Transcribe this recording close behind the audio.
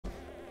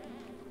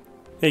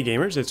Hey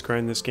gamers, it's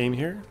GrindThisGame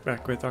here,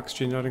 back with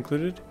oxygen not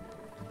included.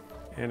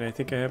 And I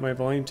think I have my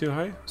volume too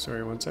high.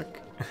 Sorry, one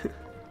sec.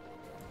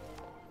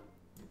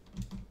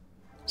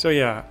 So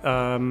yeah,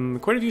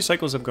 quite a few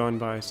cycles have gone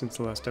by since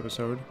the last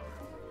episode,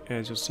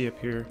 as you'll see up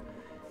here.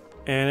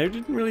 And I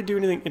didn't really do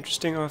anything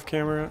interesting off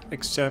camera,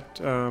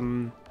 except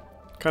kind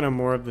of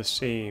more of the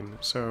same.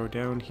 So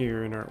down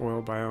here in our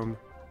oil biome...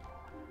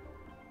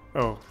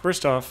 Oh,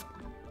 first off,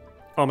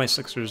 all my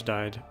slicksters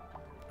died.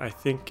 I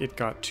think it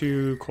got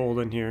too cold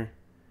in here.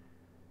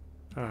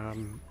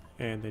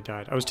 And they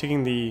died. I was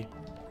taking the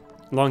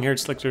long-haired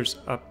slicksters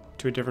up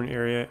to a different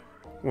area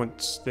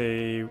once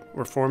they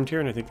were formed here,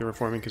 and I think they were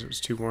forming because it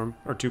was too warm,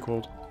 or too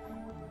cold.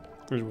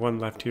 There's one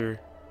left here.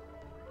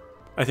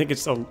 I think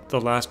it's the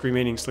last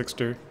remaining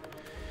slickster.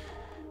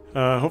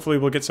 Hopefully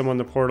we'll get some on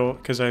the portal,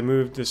 because I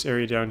moved this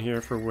area down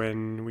here for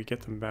when we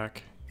get them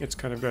back. It's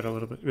kind of got a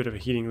little bit of a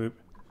heating loop,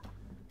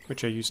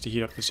 which I used to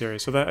heat up this area.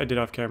 So that I did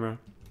off camera.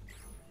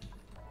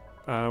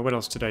 What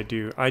else did I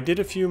do? I did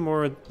a few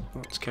more...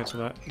 Let's cancel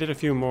that. Did a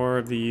few more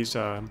of these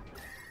oil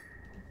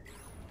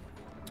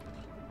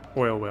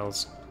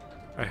wells.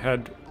 I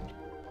had,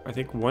 I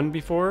think, one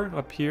before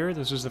up here.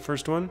 This was the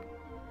first one.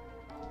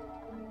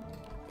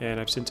 And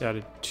I've since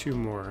added two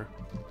more.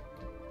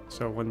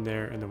 So one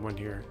there and then one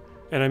here.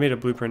 And I made a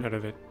blueprint out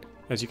of it.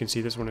 As you can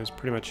see, this one is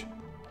pretty much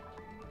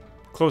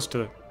close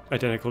to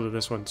identical to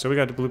this one. So we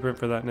got a blueprint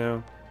for that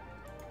now.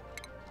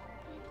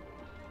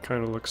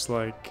 Kind of looks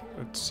like,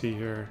 let's see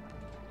here.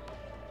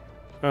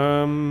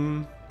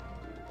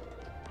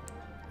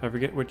 I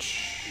forget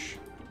which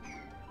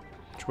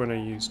one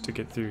I used to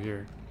get through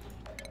here.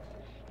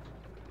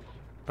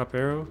 Up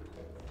arrow?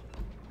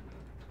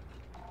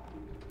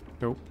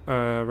 Nope.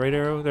 Right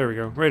arrow? There we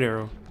go. Right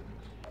arrow.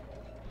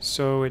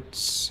 So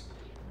it's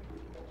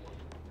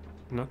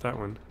not that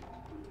one.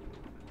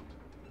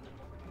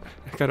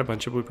 I got a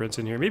bunch of blueprints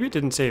in here. Maybe it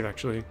didn't save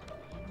actually.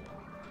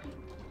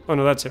 Oh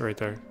no, that's it right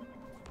there.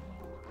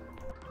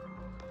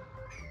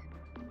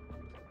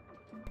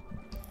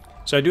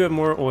 So I do have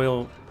more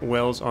oil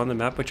wells on the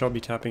map, which I'll be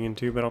tapping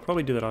into, but I'll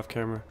probably do that off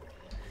camera.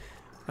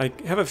 I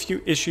have a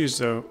few issues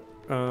though.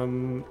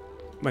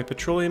 My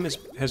petroleum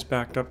has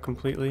backed up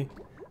completely.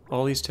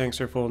 All these tanks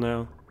are full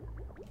now.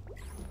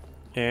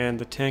 And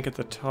the tank at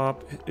the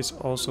top is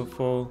also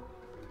full.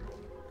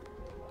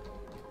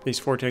 These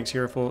 4 tanks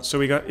here are full. So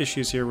we got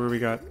issues here where we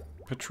got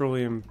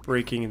petroleum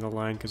breaking in the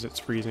line because it's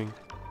freezing.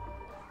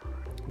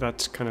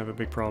 That's kind of a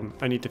big problem.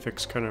 I need to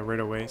fix kind of right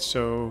away.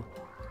 So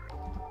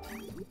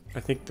I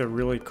think the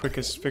really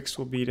quickest fix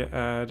will be to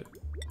add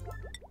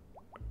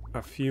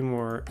a few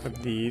more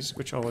of these,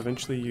 which I'll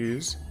eventually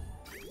use.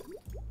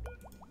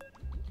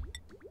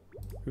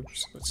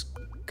 Oops, let's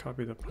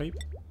copy the pipe.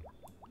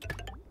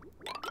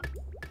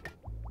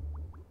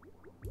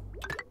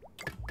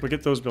 We'll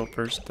get those built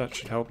first. That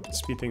should help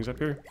speed things up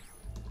here.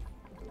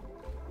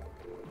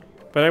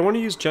 But I want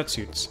to use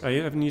Jetsuits. I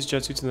haven't used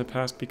Jetsuits in the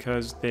past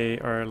because they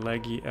are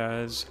laggy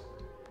as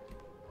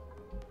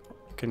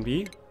can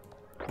be.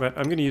 But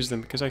I'm going to use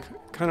them because I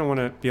kind of want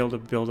to be able to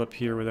build up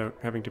here without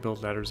having to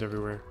build ladders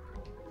everywhere.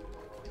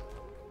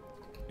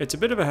 It's a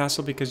bit of a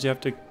hassle because you have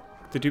to...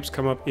 The dupes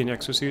come up in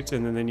exosuits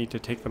and then they need to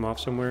take them off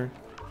somewhere.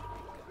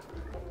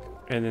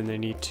 And then they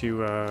need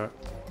to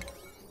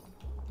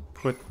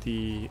put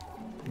the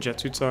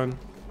jetsuits on.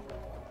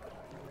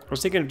 I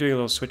was thinking of doing a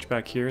little switch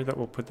back here that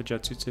will put the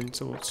jetsuits in,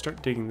 so we'll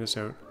start digging this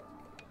out.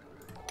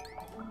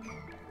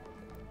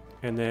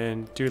 And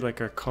then do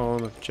like a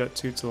column of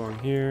jetsuits along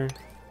here.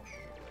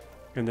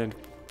 And then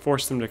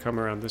force them to come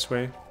around this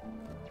way.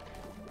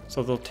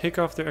 So they'll take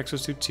off their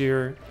exosuits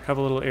here, have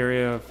a little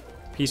area of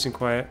peace and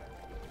quiet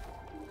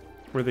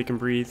where they can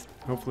breathe,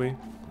 hopefully.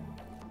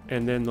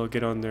 And then they'll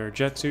get on their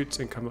jetsuits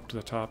and come up to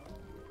the top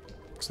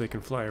so they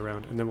can fly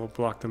around, and then we'll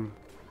block them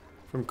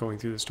from going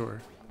through the store.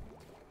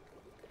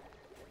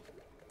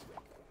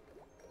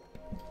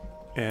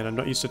 And I'm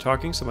not used to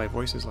talking, so my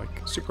voice is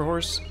like super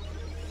hoarse.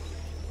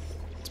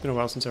 It's been a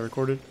while since I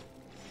recorded.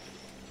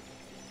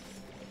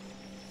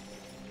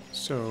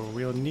 So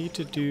we'll need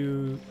to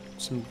do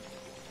some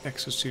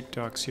exosuit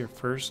docks here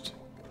first.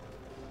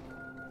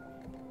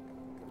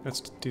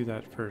 Let's do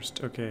that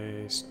first.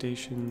 Okay,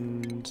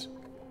 stations.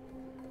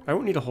 I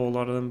won't need a whole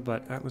lot of them,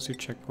 but atmosphere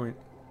checkpoint.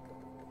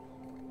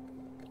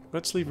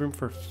 Let's leave room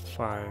for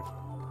 5.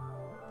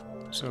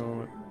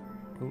 So,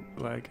 oh,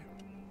 lag.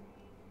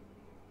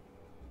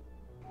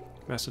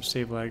 Massive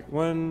save lag.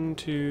 1,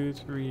 2,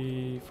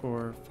 3,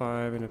 4,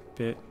 5, and a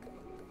bit.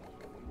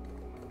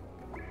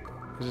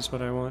 Is this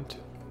what I want?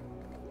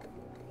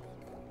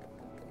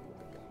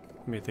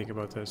 Let me think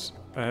about this.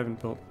 I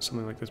haven't built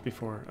something like this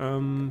before.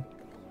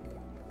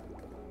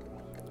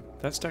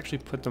 That's to actually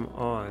put them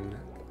on.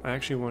 I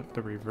actually want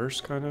the reverse,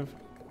 kind of.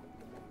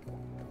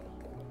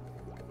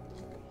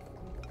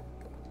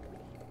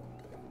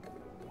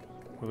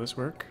 Will this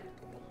work?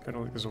 I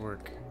don't think this will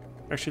work.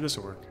 Actually, this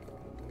will work.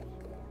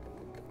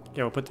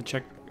 Yeah, we'll put the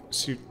check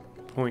suit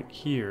point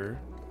here.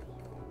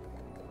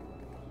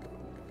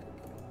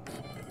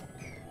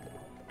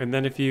 And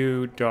then a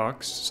few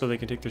docks so they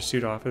can take their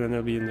suit off, and then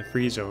they'll be in the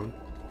free zone.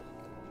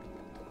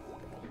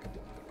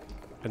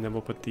 And then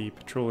we'll put the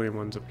petroleum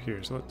ones up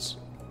here. So let's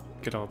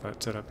get all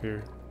that set up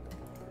here.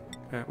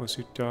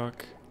 Atmosuit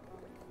dock.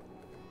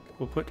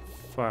 We'll put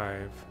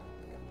 5.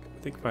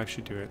 I think 5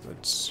 should do it.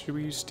 Should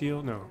we use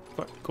steel? No.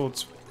 But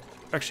gold's...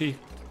 Actually,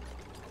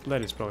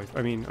 lead is probably...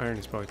 I mean, iron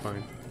is probably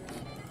fine.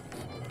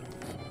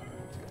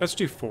 Let's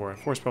do 4.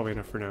 4 is probably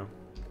enough for now.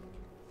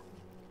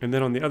 And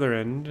then on the other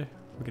end,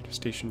 we'll get a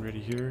station ready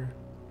here.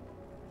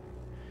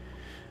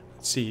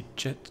 Let's see,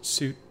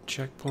 Jetsuit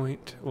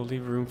checkpoint. We'll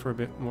leave room for a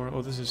bit more.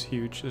 Oh, this is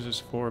huge. This is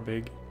 4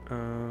 big.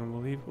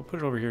 We'll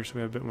put it over here so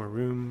we have a bit more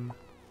room.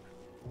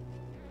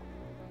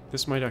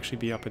 This might actually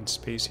be up in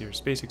space here.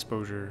 Space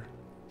exposure.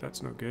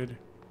 That's no good.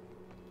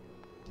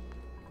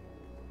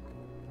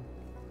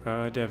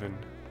 Devin.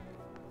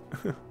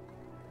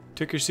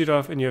 Took your suit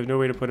off and you have no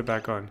way to put it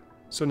back on.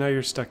 So now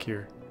you're stuck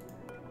here.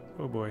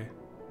 Oh boy.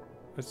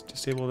 Let's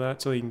disable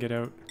that so he can get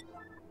out.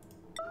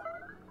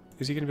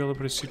 Is he going to be able to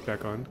put his suit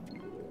back on?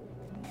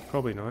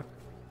 Probably not.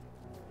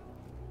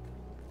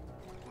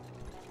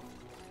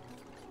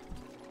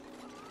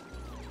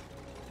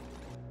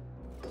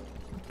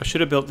 I should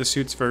have built the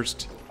suits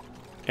first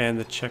and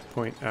the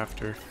checkpoint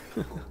after.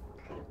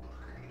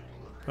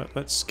 But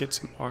let's get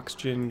some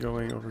oxygen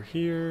going over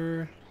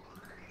here.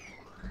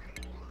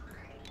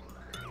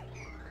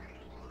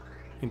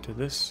 Into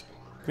this.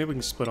 Maybe we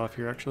can split off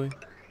here actually.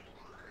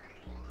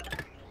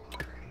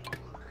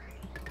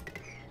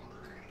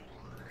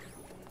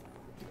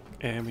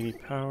 And we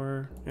need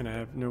power, and I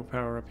have no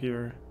power up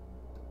here.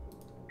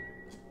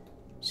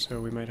 So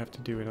we might have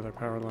to do another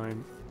power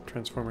line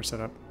transformer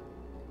setup.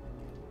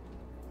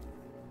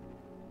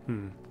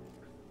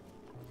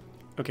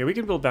 Okay, we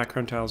can build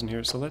background tiles in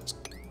here, so let's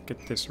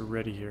get this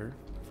ready here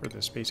for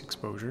the space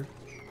exposure.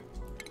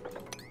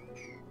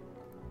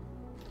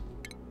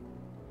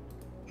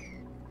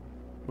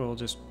 We'll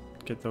just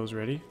get those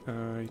ready.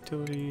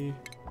 Utility,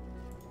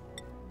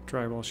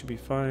 drywall should be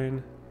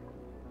fine.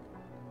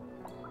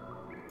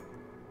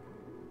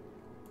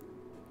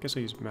 Guess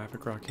I'll use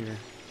Maverick Rock here.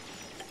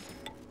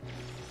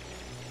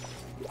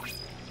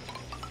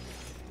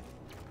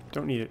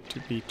 Don't need it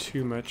to be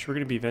too much. We're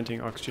going to be venting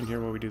oxygen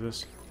here while we do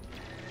this.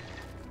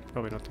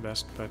 Probably not the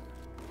best, but...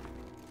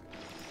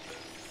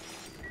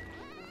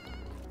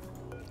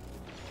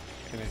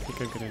 And I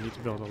think I'm going to need to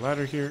build a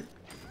ladder here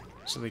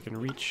so they can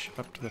reach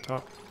up to the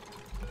top.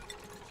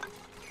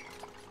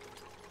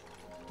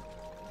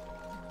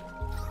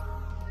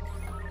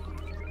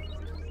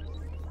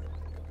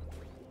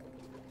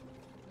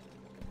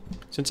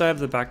 Since I have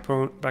the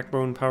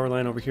backbone power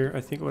line over here,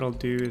 I think what I'll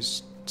do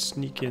is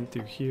sneak in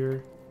through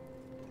here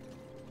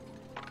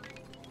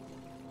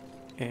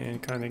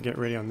and kind of get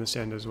ready on this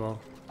end as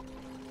well.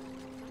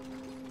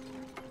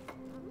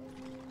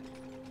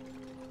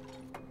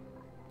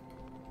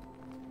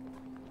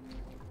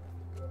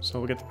 So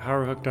we'll get the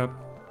power hooked up.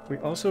 We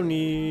also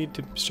need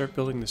to start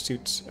building the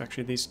suits.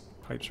 Actually, these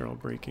pipes are all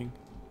breaking.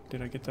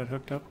 Did I get that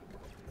hooked up?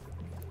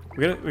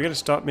 We gotta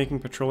stop making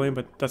petroleum,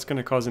 but that's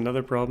gonna cause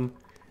another problem.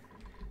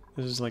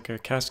 This is like a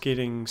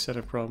cascading set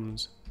of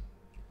problems.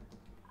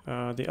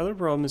 The other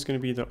problem is going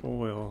to be the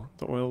oil.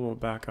 The oil will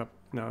back up.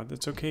 Now,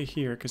 that's okay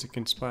here because it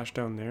can splash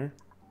down there.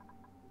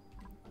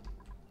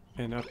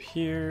 And up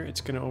here, it's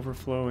going to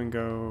overflow and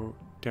go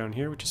down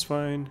here, which is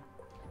fine.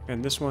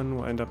 And this one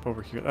will end up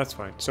over here. That's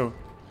fine. So,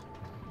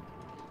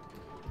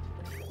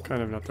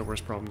 kind of not the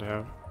worst problem to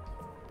have.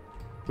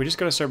 We just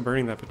got to start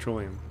burning that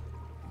petroleum.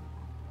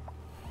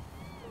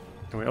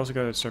 And we also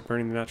got to start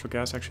burning the natural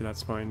gas. Actually,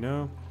 that's fine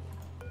now.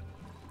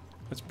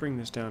 Let's bring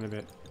this down a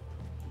bit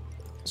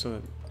so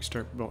that we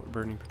start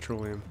burning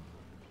petroleum.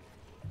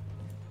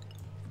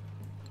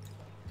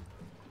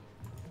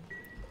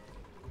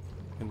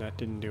 And that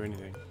didn't do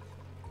anything.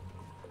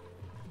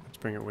 Let's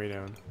bring it way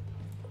down.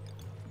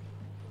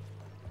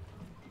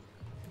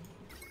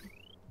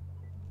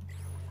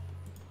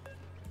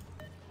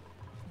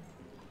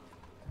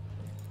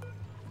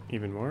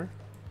 Even more?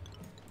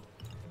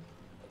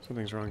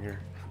 Something's wrong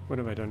here. What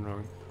have I done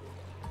wrong?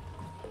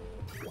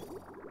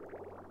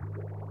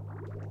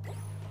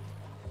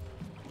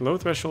 Low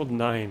threshold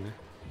 9.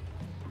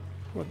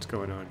 What's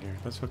going on here?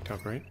 That's hooked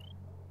up, right?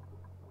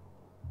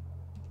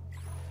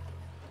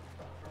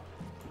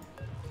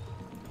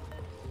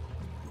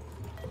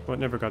 Well,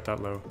 it never got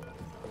that low.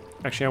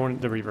 Actually, I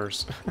wanted the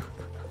reverse.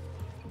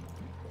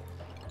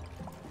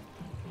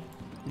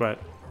 But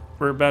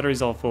our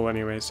battery's all full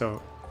anyway,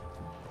 so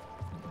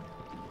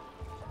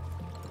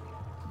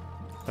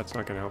that's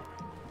not gonna help.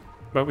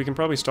 But we can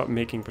probably stop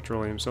making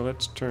petroleum, so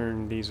let's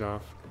turn these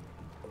off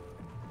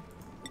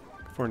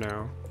for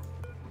now.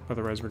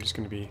 Otherwise, we're just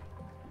going to be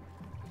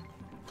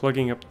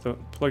plugging up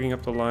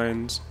the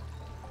lines.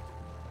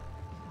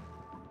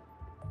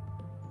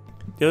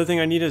 The other thing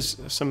I need is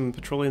some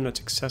petroleum that's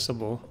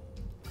accessible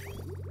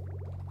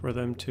for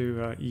them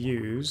to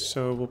use.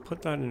 So we'll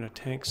put that in a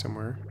tank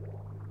somewhere.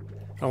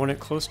 I want it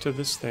close to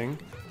this thing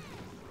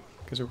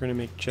because we're going to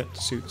make jet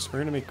suits. We're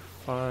going to make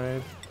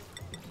 5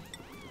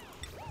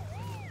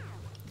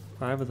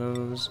 of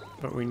those,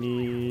 but we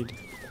need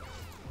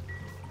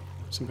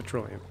some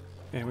petroleum.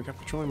 And we got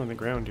petroleum on the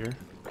ground here.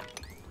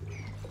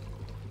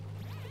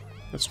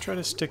 Let's try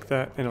to stick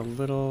that in a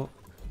little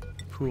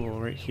pool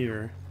right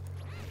here.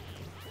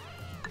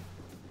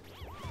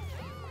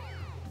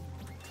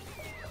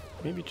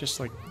 Maybe just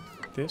like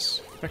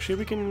this. Actually,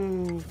 we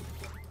can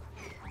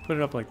put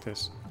it up like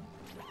this.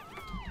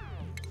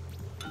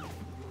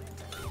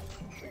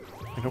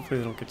 And hopefully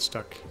they don't get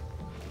stuck.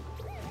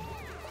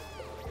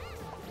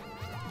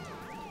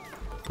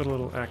 Put a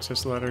little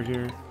access ladder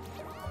here.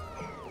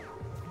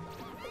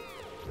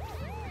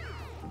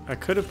 I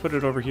could have put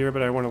it over here,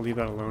 but I want to leave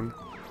that alone.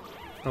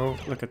 Oh,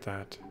 look at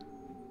that.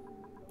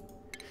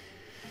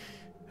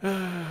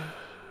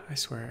 I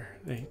swear,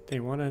 they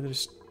want to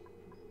just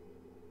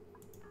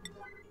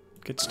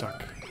get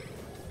stuck.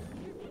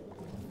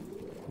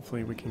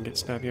 Hopefully we can get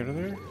Snappy out of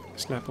there.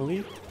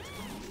 Snappily.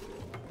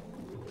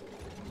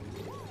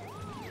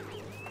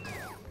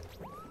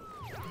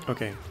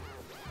 Okay.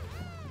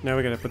 Now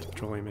we gotta put the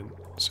petroleum in.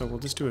 So we'll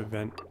just do a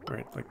vent,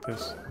 right, like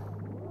this.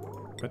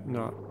 But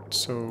not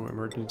so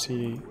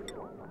emergency.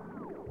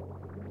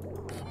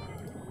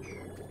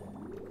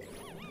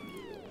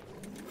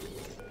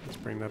 Let's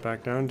bring that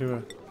back down to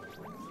a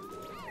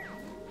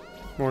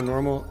more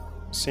normal,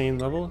 sane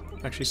level.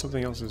 Actually,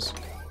 something else is...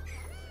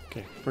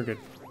 Okay, we're good.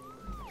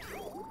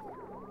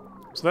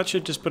 So that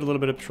should just put a little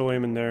bit of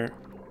petroleum in there.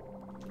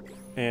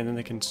 And then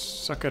they can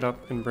suck it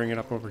up and bring it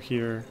up over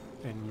here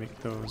and make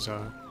those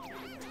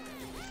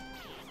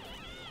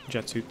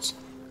Jetsuits.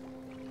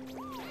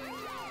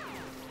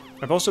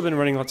 I've also been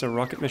running lots of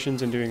rocket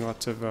missions and doing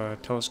lots of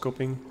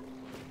telescoping.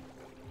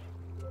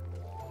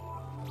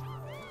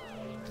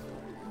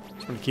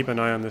 Just want to keep an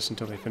eye on this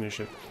until they finish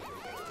it.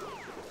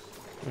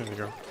 There we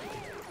go.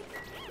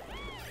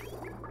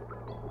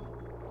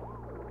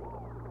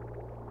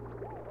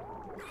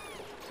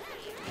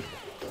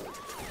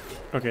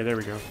 Okay, there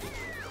we go.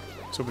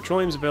 So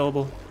petroleum's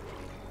available.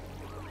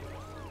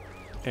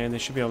 And they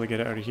should be able to get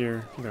it out of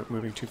here without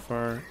moving too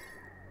far.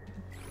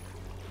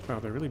 Wow,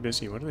 they're really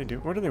busy. What do they do?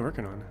 What are they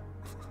working on?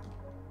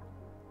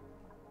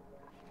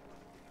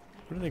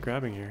 What are they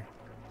grabbing here?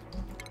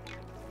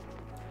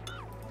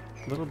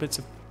 Little bits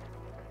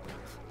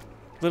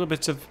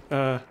of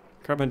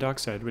carbon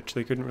dioxide, which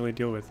they couldn't really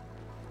deal with.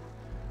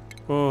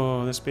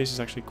 Oh, this base is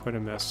actually quite a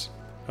mess.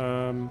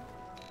 We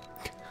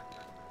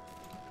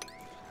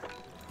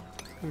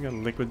got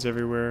liquids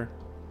everywhere.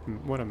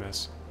 What a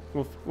mess.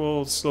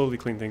 We'll slowly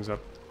clean things up.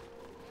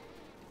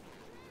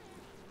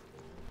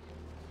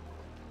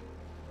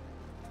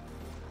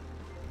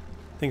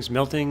 Things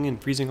melting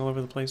and freezing all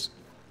over the place.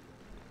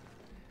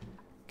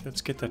 Okay,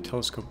 let's get that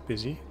telescope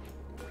busy.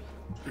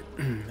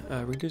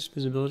 Reduce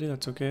visibility,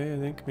 that's okay, I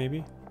think,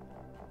 maybe.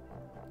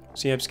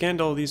 See, I've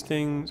scanned all these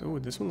things. Oh,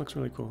 this one looks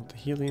really cool. The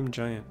helium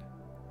giant.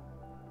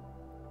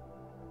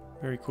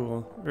 Very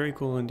cool. Very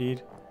cool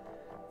indeed.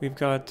 We've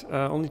got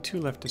only 2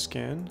 left to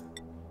scan.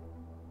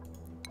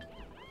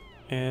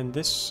 And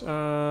this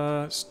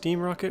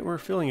steam rocket, we're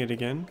filling it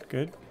again.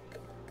 Good.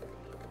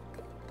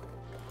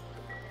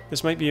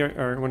 This might be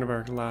one of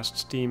our last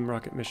steam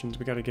rocket missions.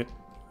 We got to get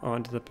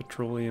onto the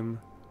petroleum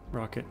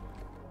rocket.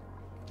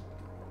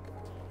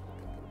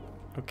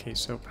 Okay,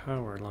 so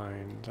power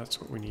line. That's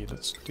what we need.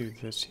 Let's do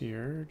this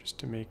here just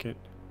to make it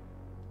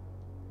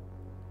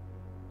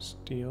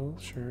steel.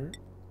 Sure.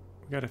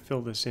 We got to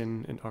fill this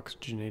in and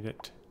oxygenate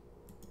it.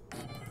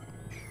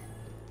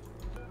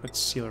 Let's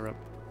seal her up.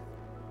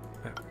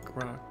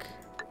 Rock.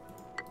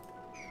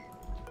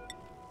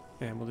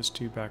 And we'll just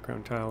do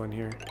background tile in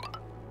here.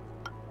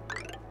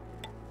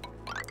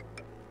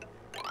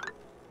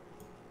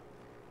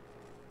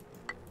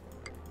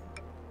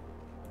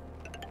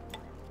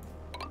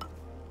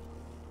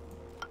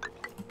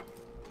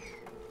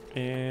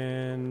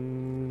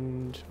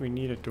 And we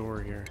need a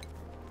door here.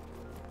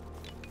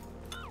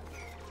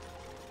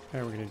 How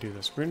are we going to do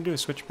this? We're going to do a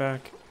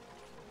switchback.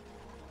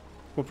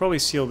 We'll probably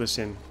seal this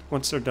in.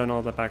 Once they're done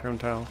all the background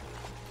tile,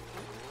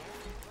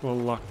 we'll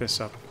lock this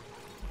up.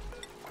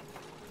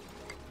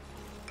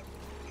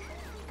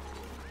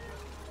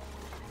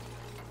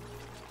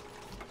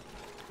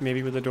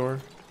 Maybe with a door.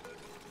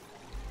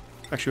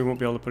 Actually, we won't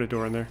be able to put a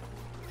door in there.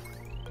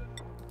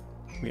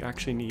 We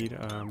actually need,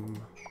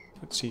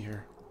 let's see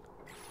here.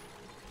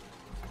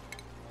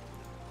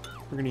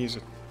 We're going to use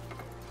a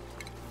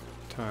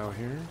tile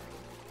here.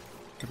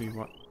 Heavy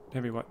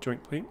what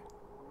joint plate.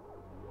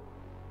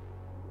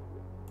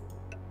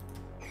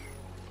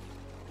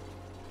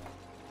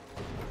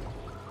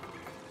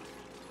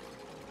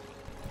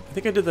 I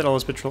think I did that all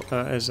as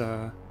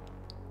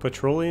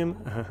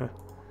petroleum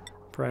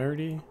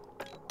priority.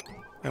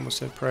 I almost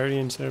said priority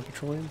instead of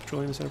petroleum.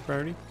 Petroleum instead of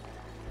priority.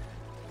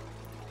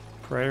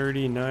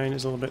 Priority 9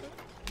 is a little bit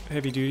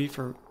heavy duty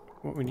for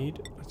what we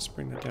need. Let's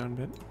bring that down a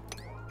bit.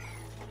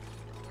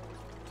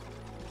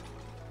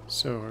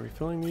 So, are we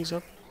filling these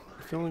up?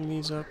 We're filling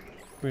these up.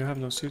 We don't have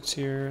no suits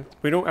here.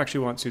 We don't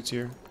actually want suits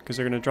here because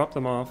they're going to drop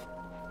them off.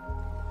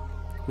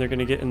 They're going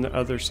to get in the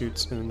other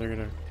suits and then they're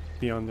going to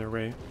be on their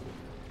way.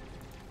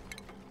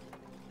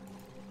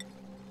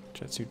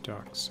 Jetsuit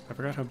docks. I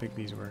forgot how big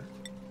these were.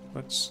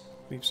 Let's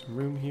leave some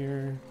room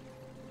here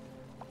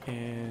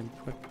and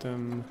put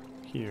them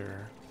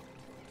here.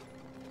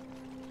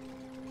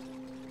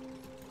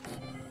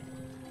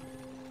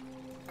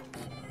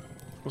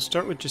 We'll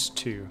start with just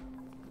 2.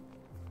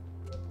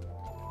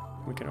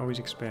 We can always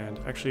expand.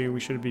 Actually, we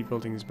should be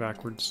building these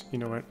backwards. You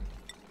know what?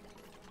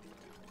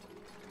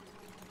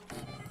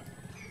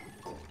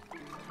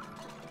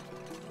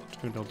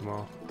 Just gonna build them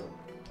all.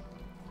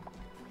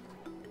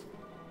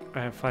 I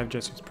have 5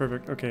 Jetsuits.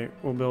 Perfect. Okay,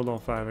 we'll build all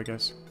 5, I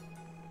guess.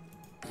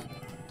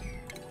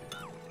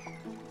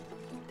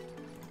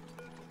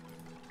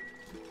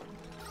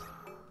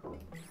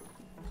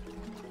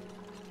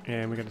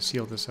 And we gotta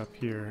seal this up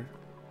here.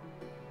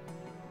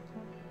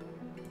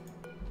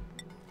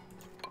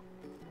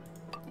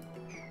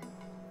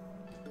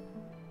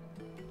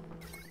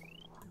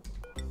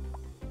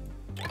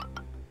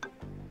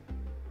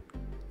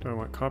 Do I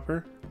want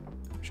copper?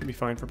 Should be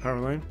fine for power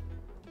line.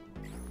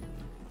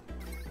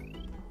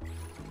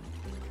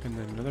 And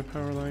then another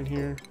power line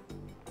here.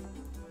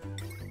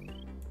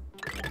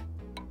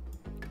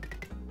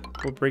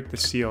 We'll break the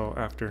seal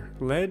after.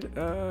 Lead?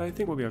 I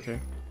think we'll be okay.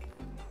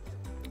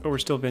 Oh, we're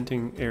still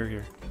venting air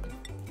here.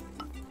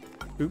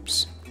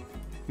 Oops.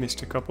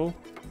 Missed a couple.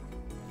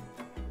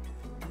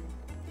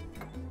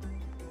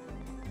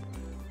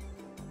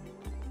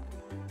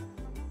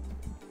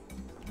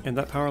 And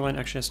that power line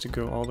actually has to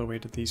go all the way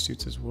to these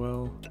suits as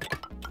well.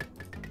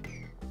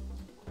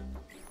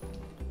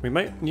 We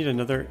might need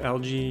another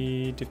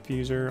algae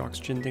diffuser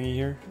oxygen thingy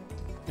here.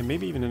 And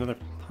maybe even another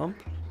pump.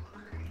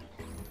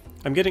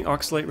 I'm getting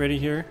oxalate ready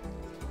here.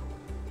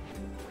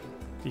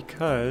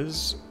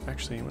 Because,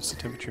 actually, what's the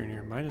temperature in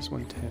here?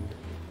 -110.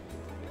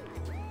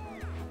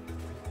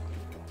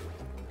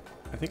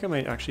 I think I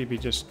might actually be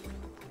just...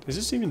 Is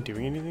this even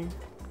doing anything?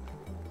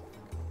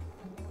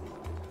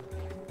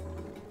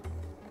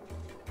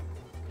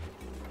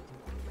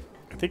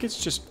 I think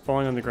it's just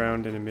falling on the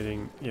ground and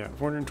emitting, yeah,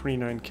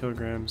 429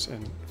 kilograms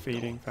and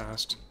fading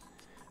fast.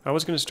 I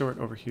was going to store it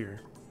over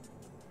here.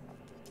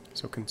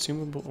 So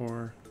consumable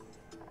ore.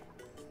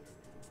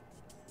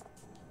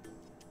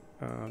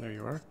 There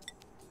you are.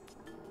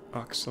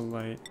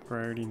 Oxalite,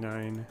 priority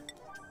 9.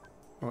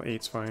 Well,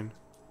 8's fine.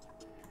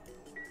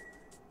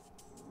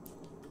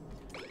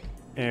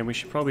 And we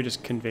should probably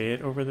just convey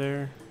it over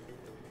there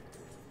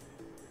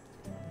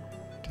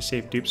to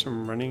save dupes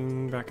from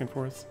running back and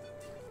forth.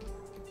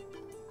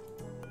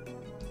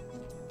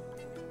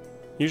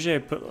 Usually I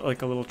put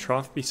like a little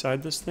trough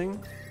beside this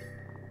thing.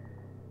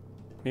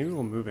 Maybe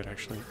we'll move it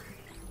actually,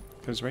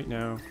 because right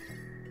now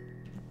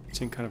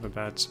it's in kind of a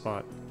bad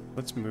spot.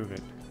 Let's move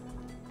it.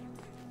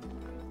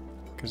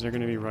 Because they're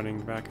going to be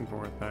running back and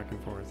forth, back and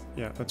forth.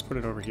 Yeah, let's put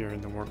it over here in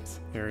the warmth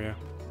area.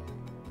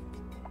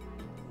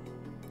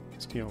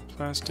 Steel,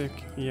 plastic,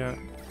 yeah.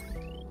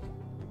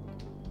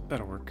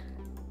 That'll work.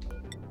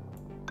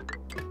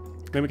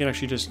 Then we can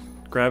actually just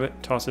grab it,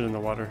 toss it in the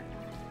water.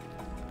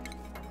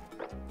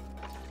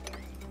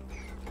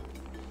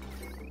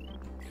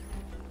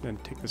 Then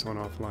take this one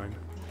offline.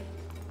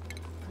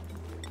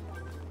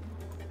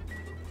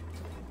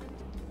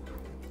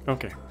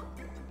 Okay.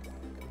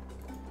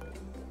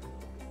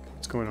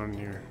 What's going on in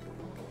here?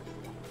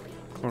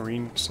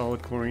 Chlorine,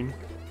 solid chlorine.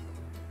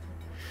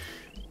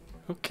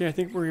 Okay, I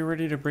think we're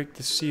ready to break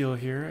the seal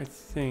here. I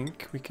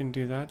think we can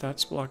do that.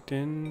 That's blocked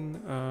in.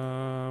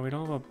 We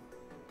don't have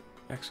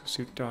a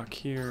exosuit dock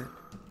here.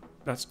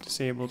 That's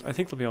disabled. I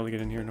think they'll be able to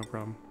get in here, no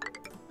problem.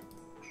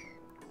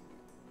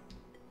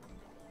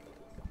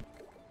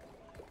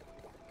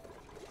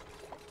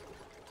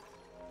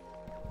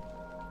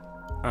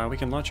 We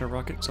can launch our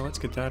rocket, so let's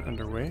get that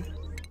underway.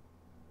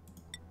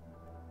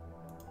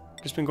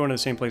 Just been going to the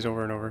same place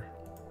over and over.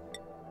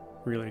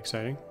 Really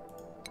exciting.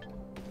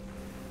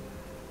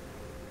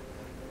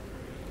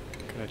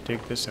 Gotta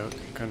dig this out.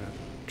 I'm kind of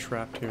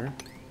trapped here.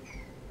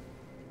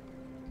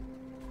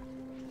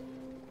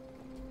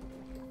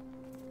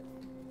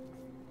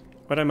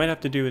 What I might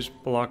have to do is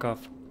block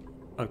off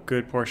a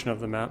good portion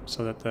of the map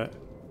so that the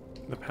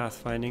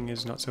pathfinding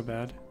is not so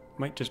bad.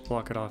 Might just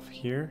block it off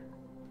here,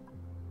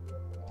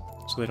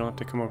 so they don't have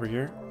to come over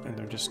here, and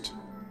they're just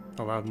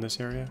allowed in this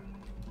area.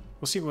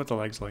 We'll see what the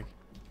leg's like.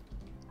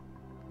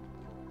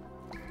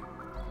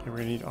 Okay, we're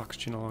gonna need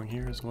oxygen along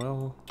here as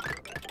well.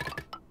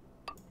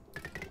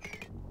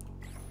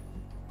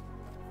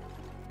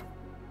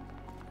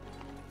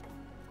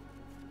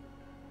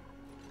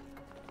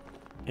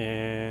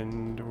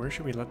 And where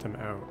should we let them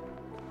out?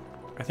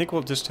 I think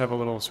we'll just have a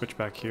little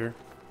switchback here.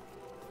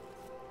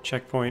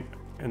 Checkpoint,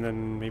 and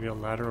then maybe a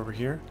ladder over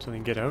here so they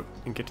can get out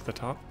and get to the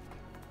top.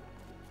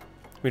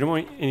 We don't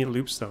want any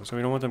loops though, so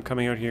we don't want them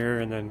coming out here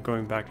and then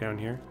going back down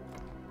here.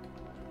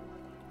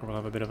 Or we'll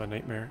have a bit of a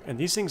nightmare. And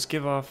these things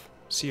give off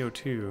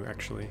CO2,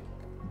 actually.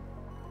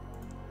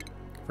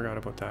 Forgot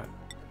about that.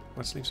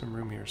 Let's leave some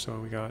room here. So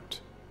we got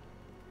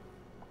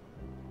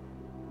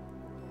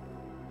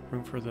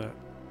room for the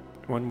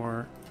one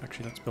more.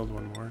 Actually, let's build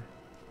one more.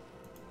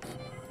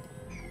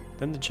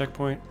 Then the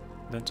checkpoint,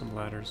 then some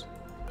ladders.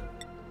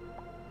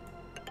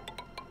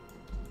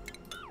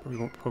 We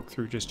won't poke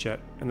through just yet.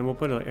 And then we'll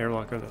put an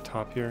airlock at the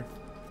top here.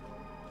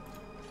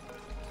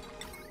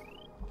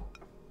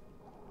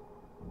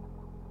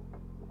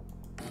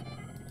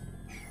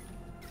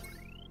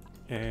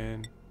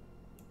 and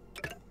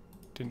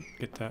didn't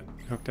get that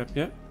hooked up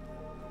yet.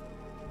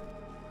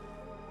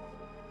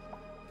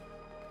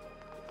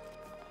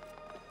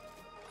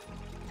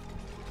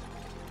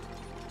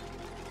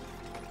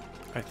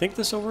 I think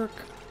this will work.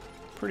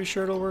 Pretty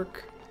sure it'll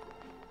work.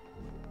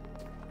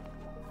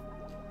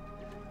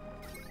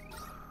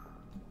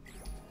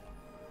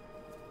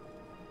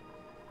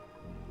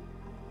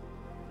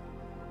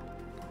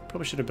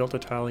 Probably should have built a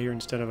tile here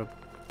instead of a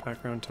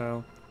background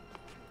tile.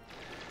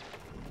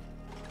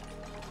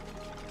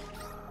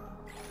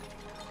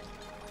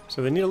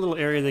 So they need a little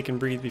area they can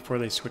breathe before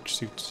they switch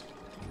suits.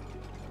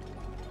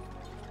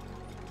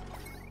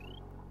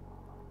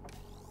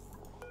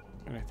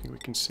 And I think we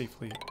can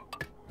safely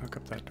hook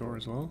up that door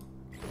as well.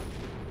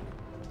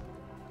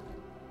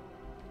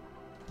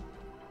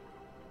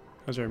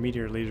 How's our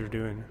meteor laser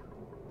doing?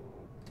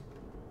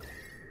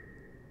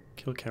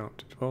 Kill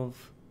count,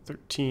 12,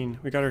 13.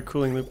 We got our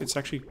cooling loop. It's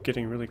actually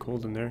getting really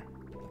cold in there.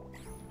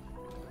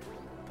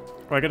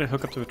 Oh, I gotta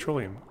hook up to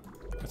petroleum.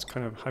 That's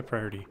kind of high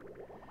priority.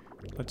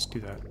 Let's do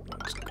that.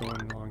 Let's go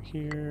along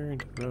here,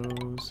 into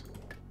those.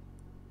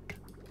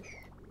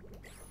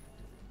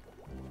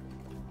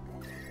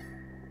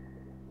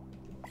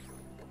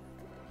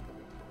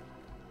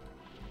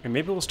 And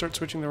maybe we'll start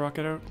switching the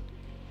rocket out.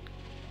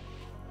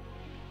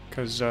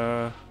 Because,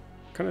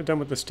 kind of done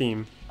with the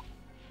steam.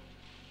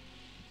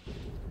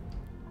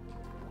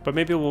 But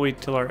maybe we'll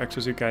wait till our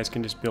exosuit guys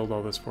can just build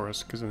all this for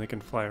us, because then they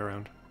can fly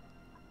around.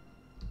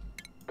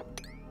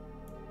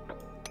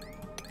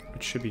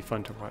 Which should be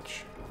fun to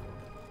watch.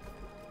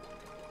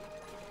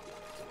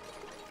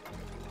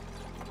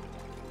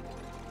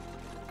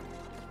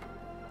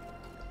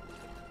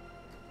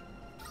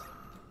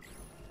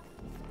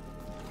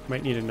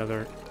 Might need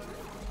another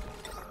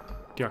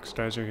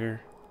deoxidizer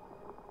here.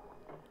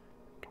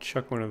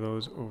 Chuck one of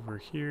those over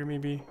here,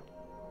 maybe.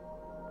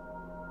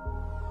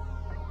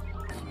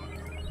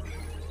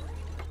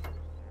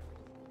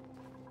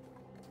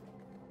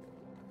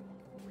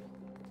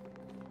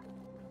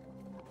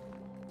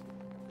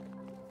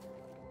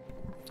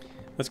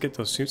 Let's get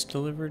those suits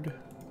delivered.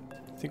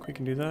 I think we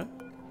can do that.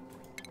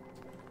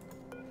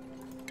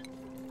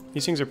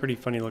 These things are pretty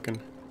funny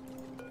looking.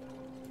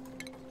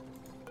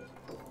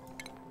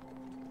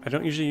 I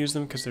don't usually use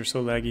them because they're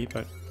so laggy,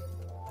 but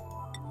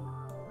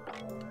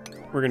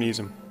we're gonna use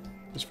them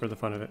just for the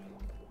fun of it.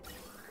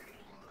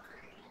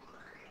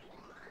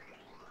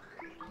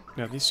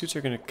 Now these suits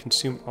are gonna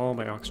consume all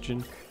my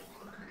oxygen,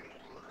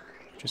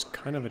 which is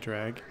kind of a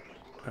drag.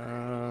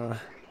 But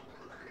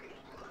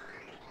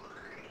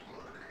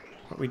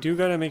we do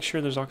gotta make sure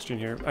there's oxygen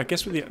here. I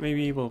guess with the,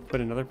 maybe we'll put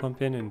another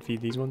pump in and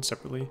feed these ones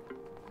separately.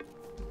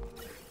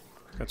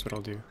 That's what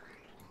I'll do.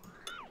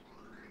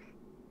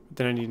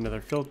 Then I need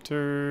another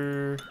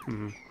filter.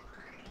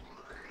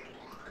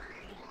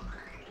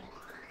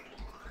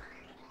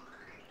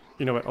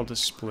 You know what? I'll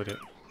just split it.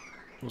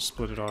 We'll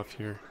split it off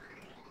here.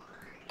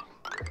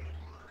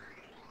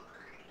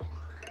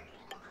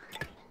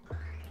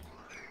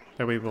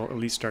 That way we'll at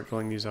least start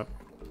filling these up.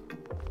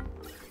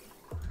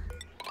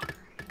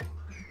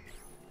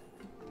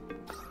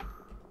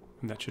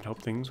 And that should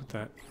help things with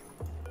that.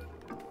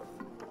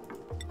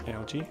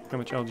 Algae? How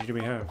much algae do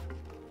we have?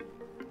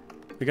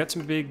 We got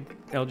some big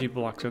algae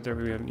blocks out there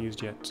we haven't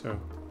used yet, so...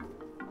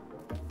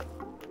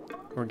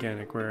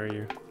 Organic, where are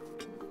you?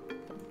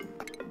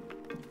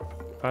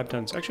 5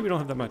 tons. Actually, we don't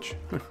have that much.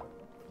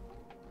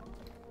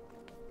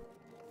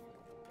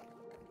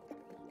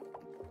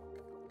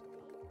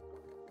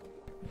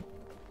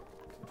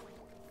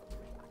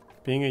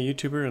 Being a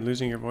YouTuber and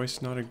losing your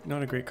voice, not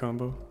a great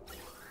combo.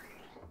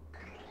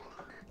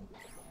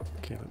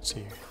 Okay, let's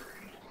see.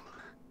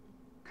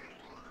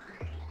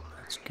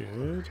 That's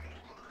good.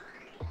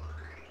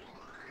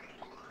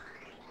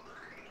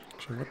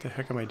 Actually, what the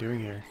heck am I doing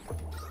here?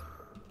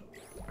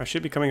 I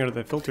should be coming out of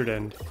the filtered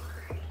end.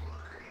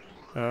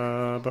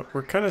 But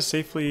we're kind of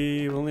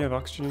safely... We only have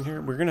oxygen in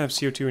here. We're going to have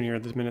CO2 in here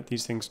the minute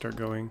these things start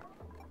going.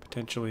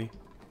 Potentially.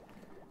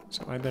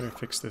 So I better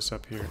fix this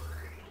up here.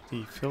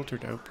 The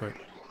filtered output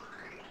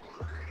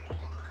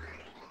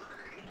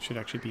should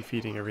actually be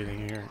feeding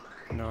everything here.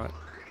 Not...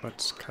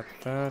 Let's cut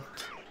that.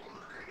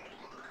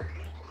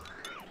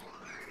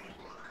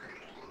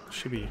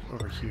 Should be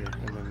over here,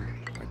 and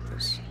then like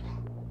this.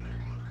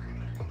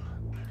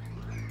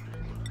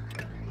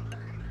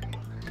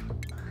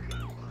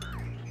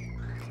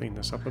 Clean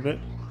this up a bit.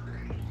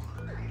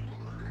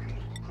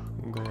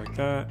 And go like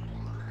that.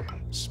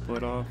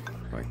 Split off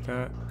like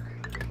that.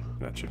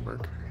 That should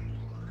work.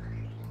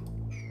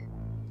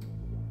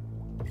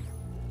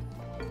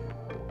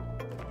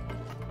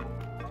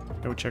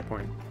 No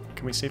checkpoint.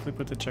 Can we safely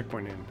put the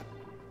checkpoint in?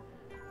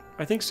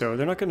 I think so.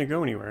 They're not going to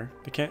go anywhere.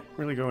 They can't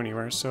really go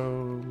anywhere,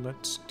 so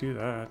let's do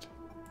that.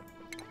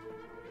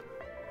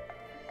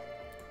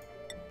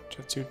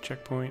 Jetsuit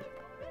checkpoint.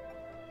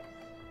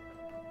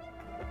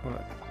 Will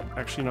it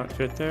actually not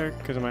fit there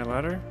because of my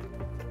ladder?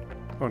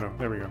 Oh no,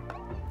 there we go.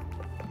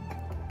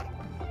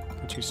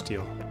 Let's use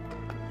steel.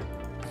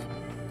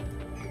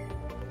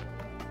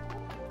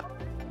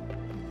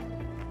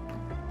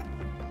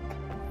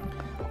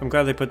 I'm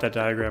glad they put that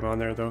diagram on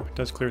there, though. It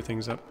does clear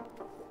things up.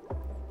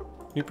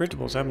 New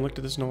printables. I haven't looked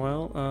at this in a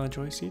while.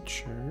 Joy seed,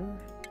 sure.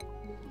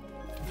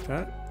 Take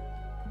that.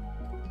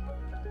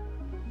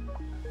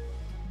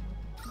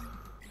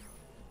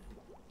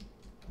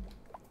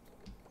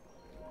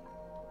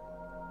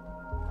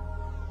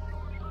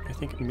 I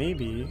think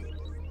maybe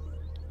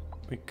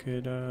we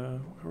could,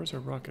 where's our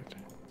rocket?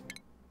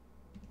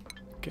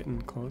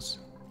 Getting close.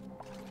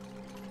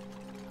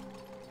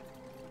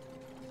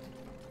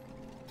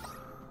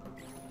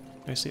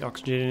 Nicely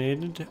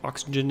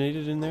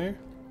oxygenated in there.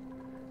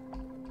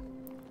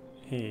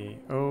 Hey,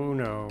 oh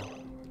no.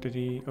 Did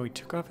he, oh, he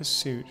took off his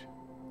suit.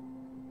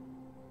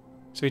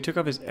 So he took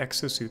off his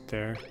exosuit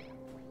there.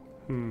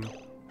 We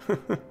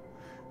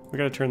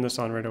gotta turn this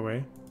on right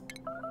away.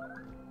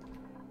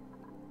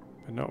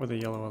 But not with a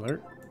yellow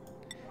alert.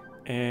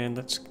 And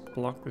let's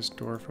block this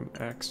door from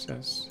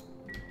access.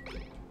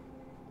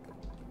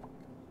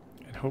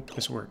 And hope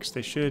this works.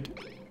 They should...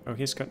 Oh,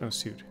 he's got no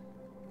suit.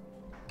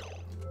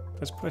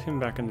 Let's put him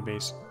back in the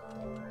base.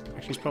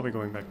 Actually, he's probably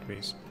going back to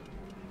base.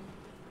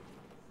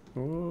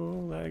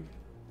 Oh, lag.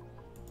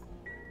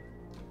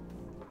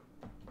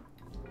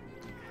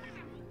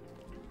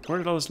 Where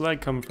did all this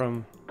lag come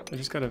from? I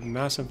just got a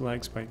massive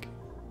lag spike.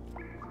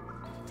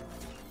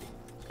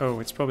 Oh,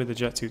 it's probably the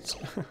Jetsuits.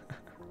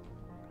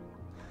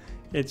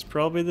 It's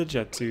probably the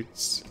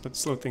Jetsuits. Let's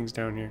slow things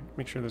down here.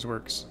 Make sure this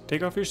works.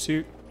 Take off your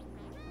suit.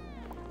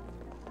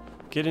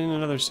 Get in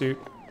another suit.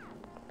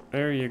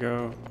 There you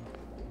go.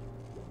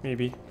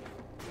 Maybe.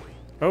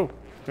 Oh,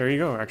 there you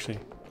go, actually.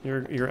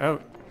 You're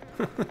out.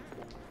 What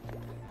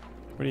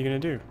are you gonna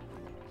do?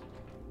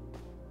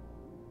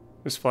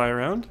 Just fly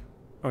around?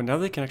 Oh, now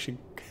they can actually...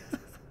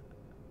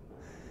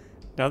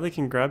 Now they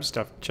can grab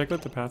stuff. Check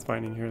out the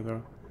pathfinding here,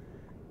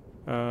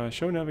 though.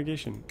 Show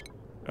navigation.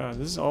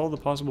 This is all the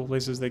possible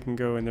places they can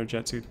go in their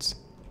Jetsuits.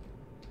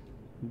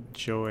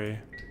 Joy.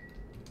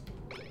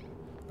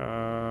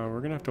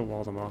 We're gonna have to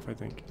wall them off, I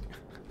think.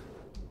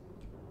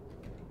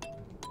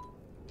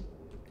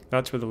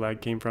 That's where the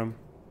lag came from.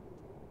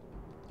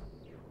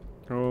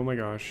 Oh my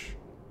gosh.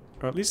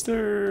 Well, at least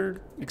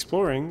they're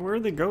exploring. Where are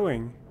they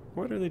going?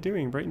 What are they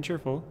doing? Bright and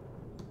cheerful.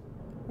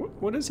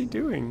 What is he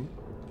doing?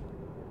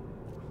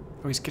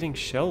 Oh, he's getting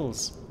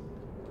shells.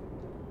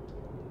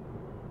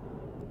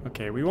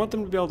 Okay, we want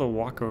them to be able to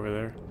walk over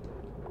there.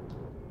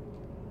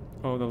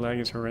 Oh, the lag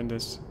is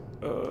horrendous.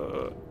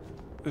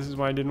 This is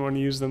why I didn't want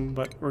to use them,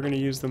 but we're gonna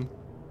use them.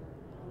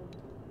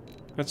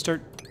 Let's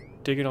start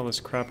digging all this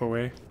crap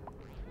away.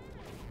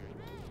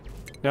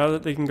 Now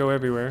that they can go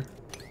everywhere.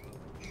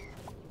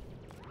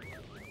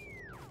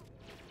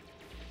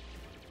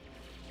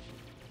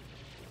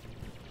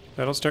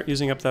 That'll start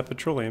using up that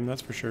petroleum,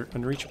 that's for sure.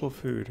 Unreachable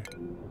food.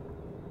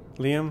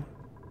 Liam,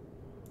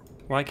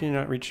 why can you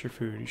not reach your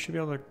food? You should be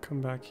able to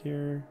come back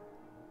here.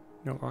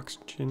 No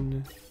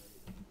oxygen.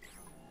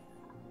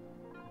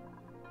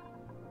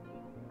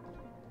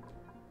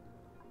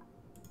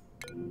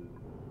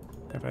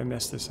 Have I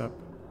messed this up?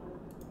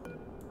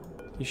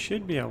 You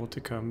should be able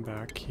to come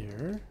back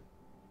here.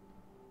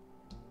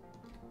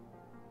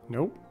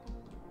 Nope.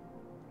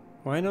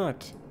 Why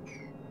not?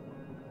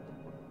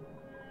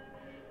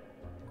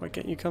 Why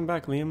can't you come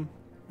back, Liam?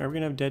 Are we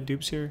gonna have dead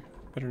dupes here?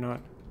 Better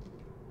not.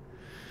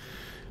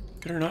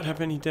 Better not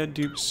have any dead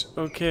dupes.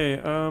 Okay,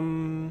 let's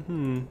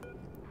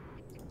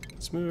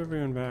move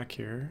everyone back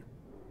here.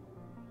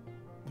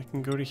 They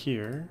can go to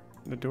here.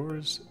 The door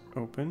is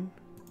open.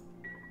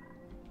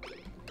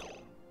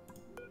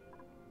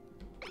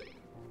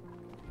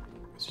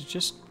 Is it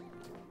just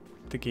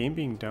the game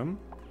being dumb?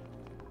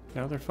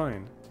 Now they're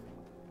fine.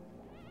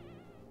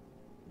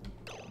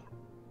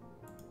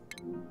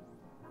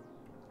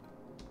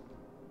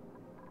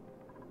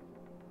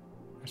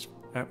 There's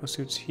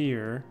atmosuits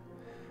here.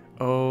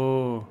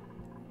 Oh,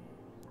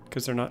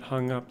 because they're not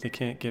hung up, they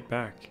can't get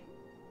back.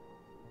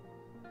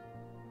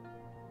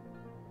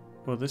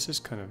 Well, this is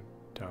kind of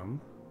dumb.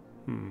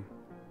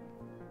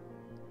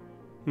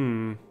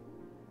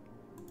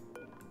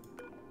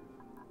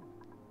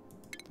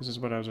 This is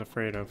what I was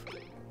afraid of.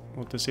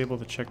 We'll disable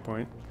the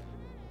checkpoint,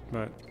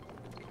 but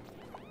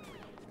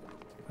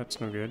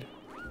that's no good.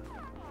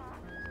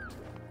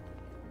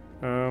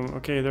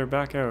 Okay, they're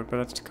back out, but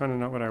that's kind of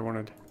not what I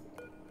wanted.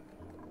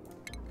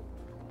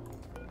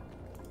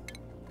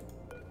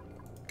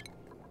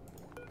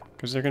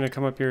 Because they're going to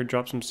come up here,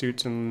 drop some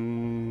suits,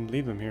 and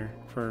leave them here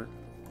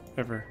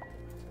forever.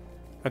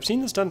 I've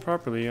seen this done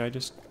properly, I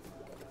just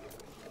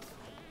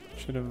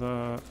should have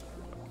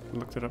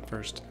looked it up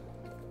first.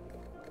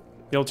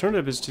 The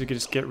alternative is to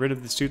just get rid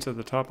of the suits at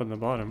the top and the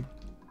bottom.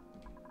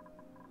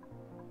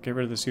 Get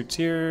rid of the suits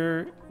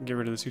here, get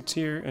rid of the suits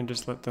here, and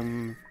just let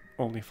them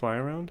only fly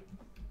around.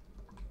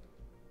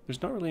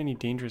 There's not really any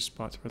dangerous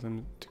spots for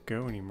them to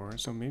go anymore,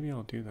 so maybe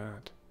I'll do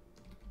that.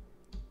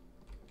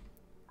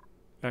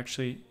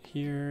 Actually,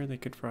 here they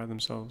could fry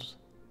themselves.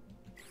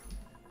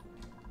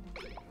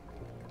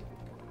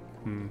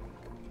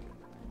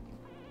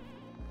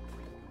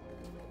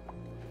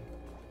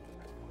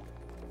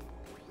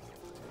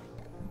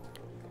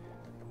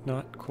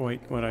 Not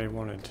quite what I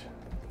wanted.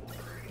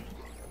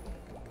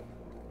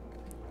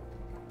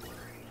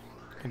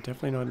 And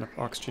definitely not enough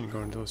oxygen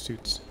going into those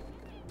suits.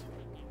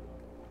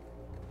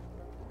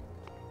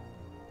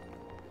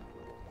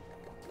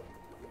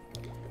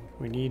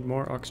 We need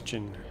more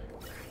oxygen.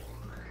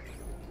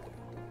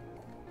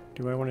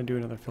 Do I want to do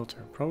another filter?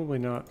 Probably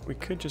not. We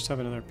could just have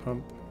another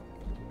pump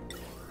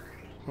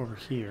over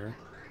here.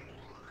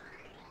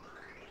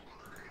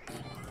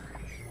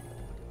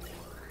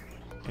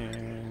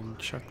 And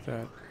chuck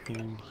that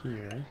in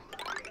here.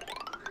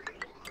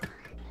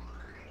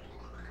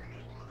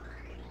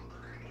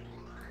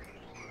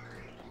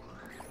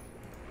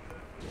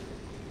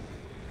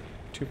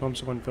 Two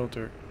pumps, one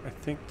filter. I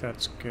think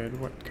that's good.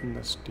 What can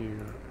this do?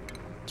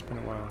 It's been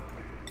a while.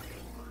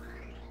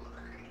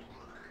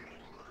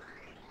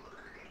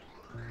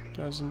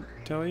 Doesn't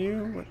tell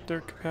you what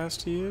their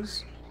capacity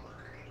is.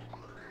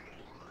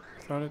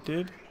 I thought it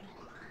did.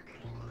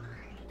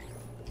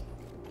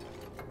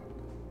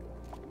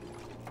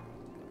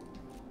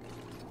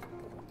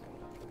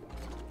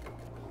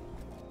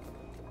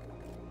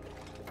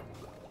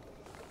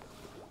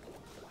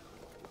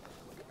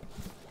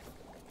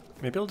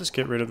 Maybe I'll just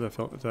get rid of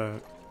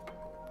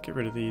get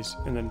rid of these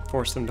and then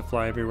force them to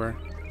fly everywhere.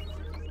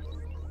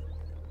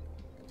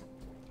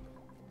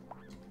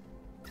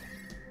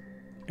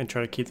 And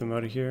try to keep them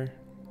out of here.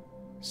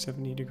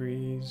 70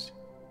 degrees.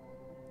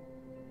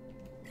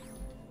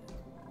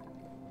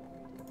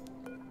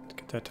 Let's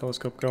get that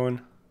telescope going.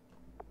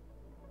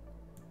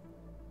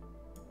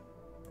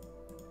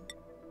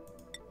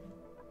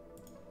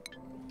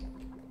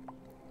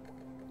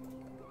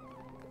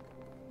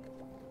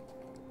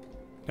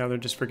 Now they're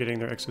just forgetting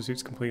their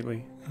exosuits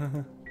completely.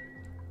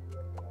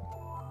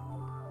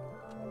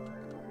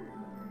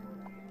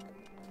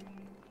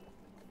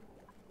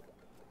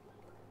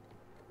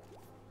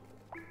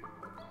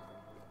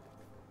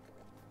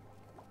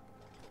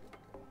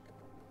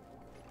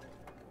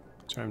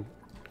 So I'm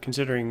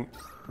considering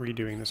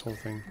redoing this whole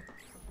thing.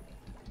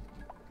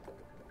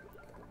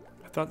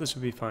 I thought this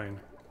would be fine.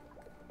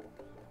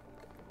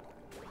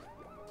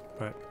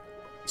 But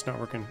it's not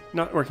working.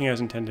 Not working as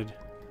intended.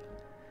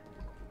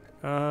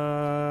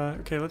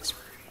 Okay, let's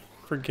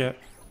forget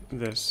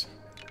this.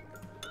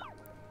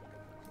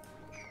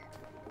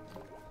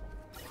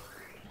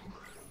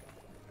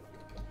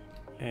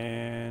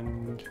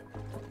 And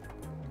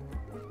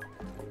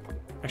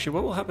actually,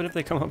 what will happen if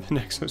they come up in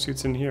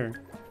exosuits in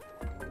here?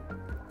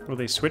 Will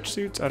they switch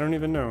suits? I don't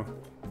even know.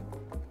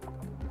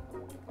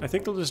 I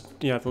think they'll just,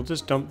 yeah, they'll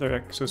just dump their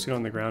exosuit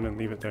on the ground and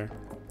leave it there,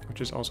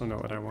 which is also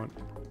not what I want.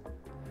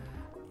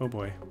 Oh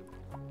boy.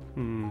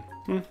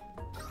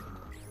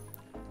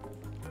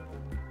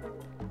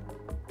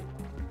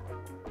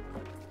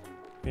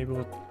 Maybe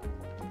we'll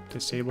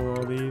disable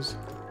all these.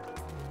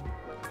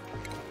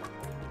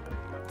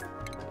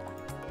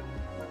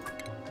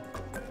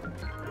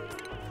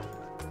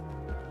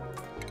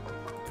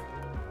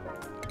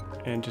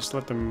 And just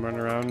let them run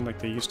around like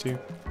they used to.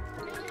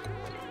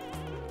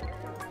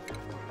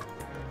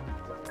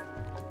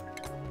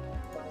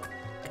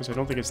 Because I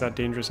don't think it's that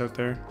dangerous out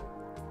there.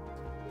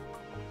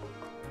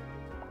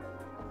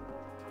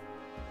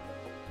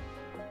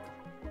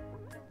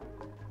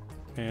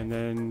 And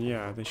then,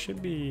 yeah, they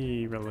should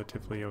be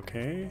relatively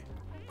okay.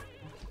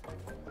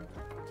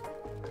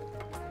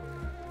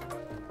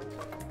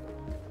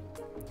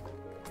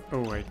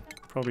 Oh, I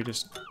probably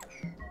just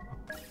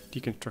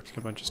deconstructed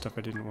a bunch of stuff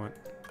I didn't want.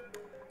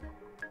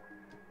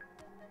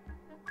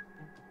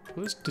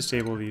 Let's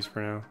disable these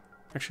for now.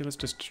 Actually, let's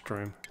just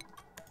destroy them.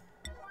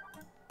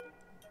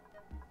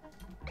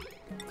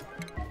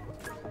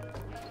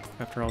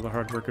 After all the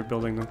hard work of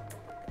building them.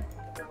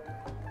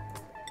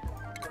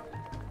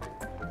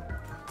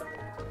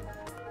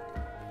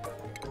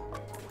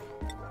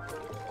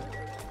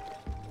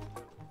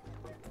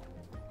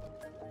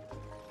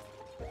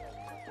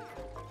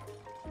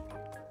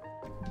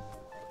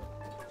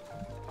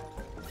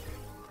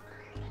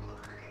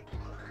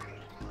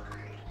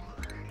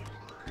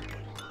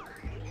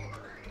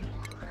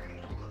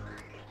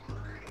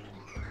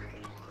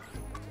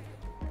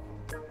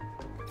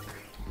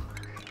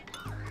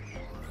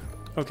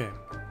 Okay.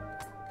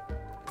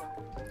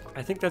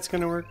 I think that's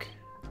gonna work.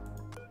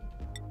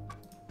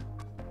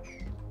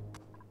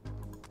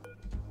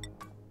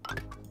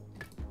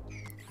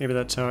 Maybe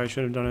that's how I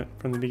should have done it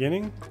from the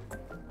beginning.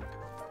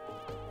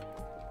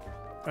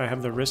 I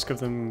have the risk of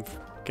them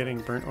getting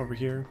burnt over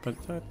here,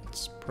 but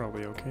that's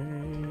probably okay.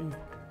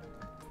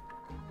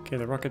 Okay,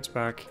 the rocket's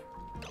back.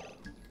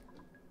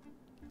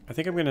 I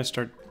think I'm gonna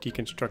start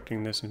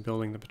deconstructing this and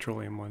building the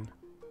petroleum one.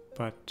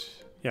 But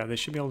yeah, they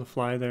should be able to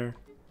fly there.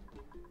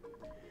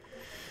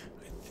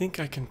 I think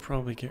I can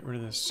probably get rid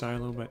of this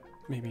silo, but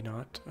maybe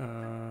not.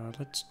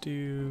 Let's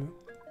do...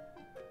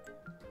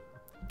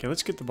 Okay,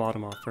 let's get the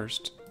bottom off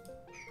first.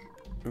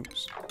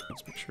 Oops,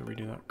 let's make sure we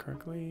do that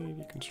correctly.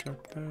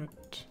 Deconstruct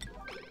that.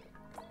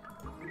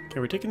 Okay,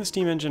 we're taking the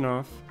steam engine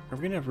off. Are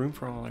we gonna have room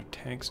for all our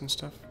tanks and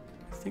stuff?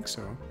 I think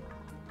so.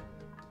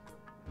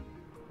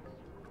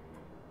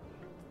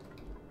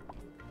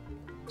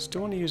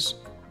 Still want to use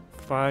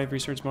 5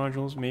 research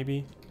modules,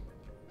 maybe.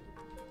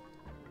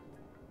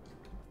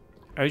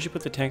 I usually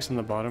put the tanks on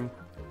the bottom.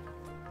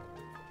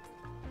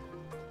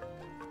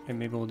 And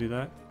maybe we'll do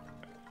that.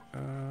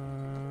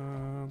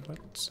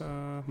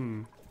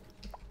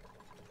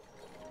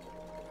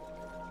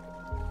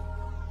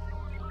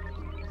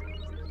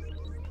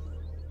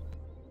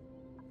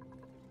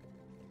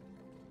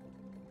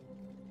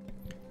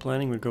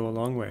 Planning would go a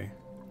long way.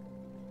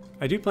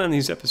 I do plan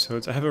these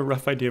episodes. I have a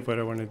rough idea of what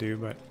I want to do,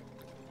 but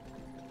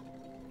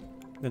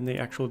then the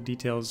actual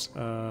details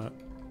don't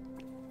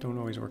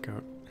always work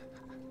out.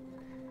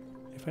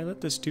 If I let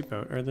this dupe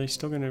out, are they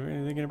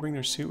gonna bring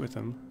their suit with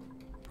them?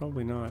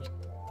 Probably not.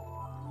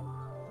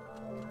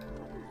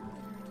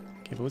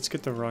 Okay, but let's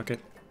get the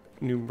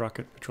new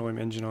rocket petroleum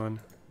engine on.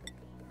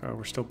 Oh,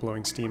 we're still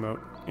blowing steam out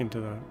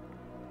into the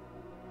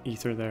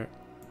ether there.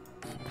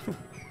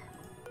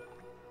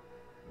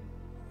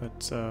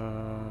 Let's,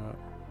 I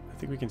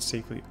think we can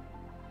safely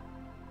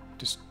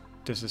just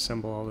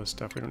disassemble all this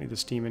stuff. We don't need the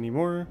steam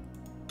anymore.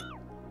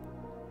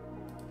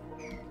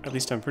 At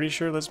least I'm pretty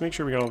sure. Let's make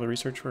sure we got all the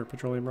research for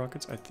petroleum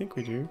rockets. I think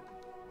we do.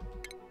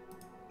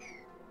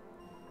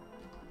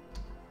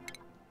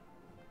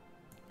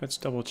 Let's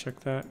double check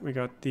that. We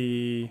got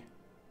the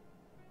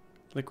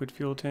liquid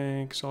fuel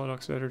tank, solid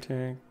oxidizer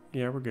tank.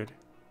 Yeah, we're good.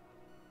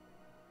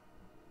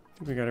 I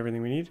think we got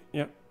everything we need.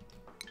 Yep.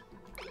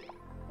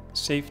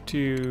 Safe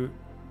to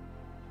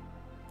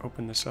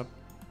open this up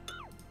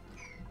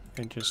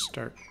and just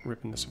start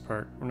ripping this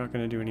apart. We're not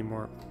going to do any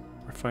more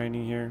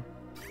refining here.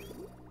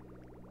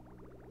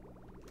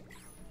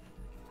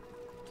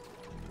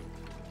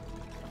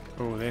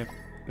 Oh, they're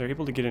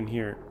able to get in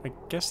here. I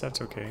guess that's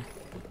okay.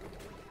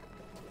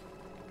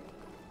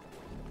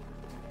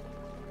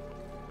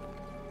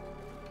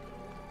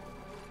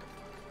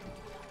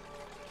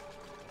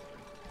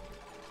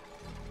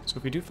 So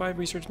if we do 5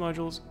 research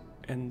modules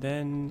and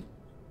then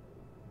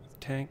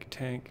tank.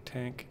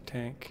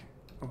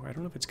 Oh, I don't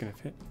know if it's gonna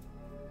fit.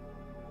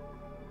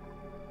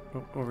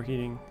 Oh,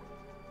 overheating.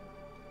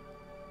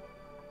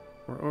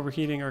 We're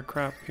overheating our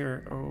crap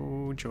here.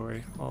 Oh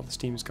joy, all the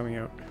steam's coming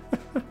out.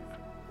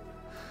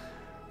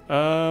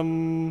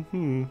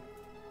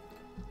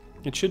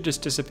 It should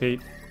just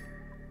dissipate,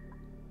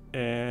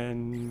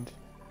 and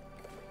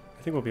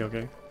I think we'll be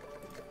okay.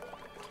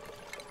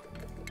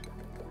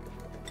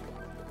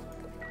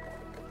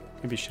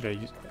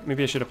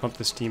 Maybe I should have pumped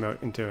the steam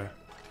out into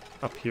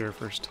up here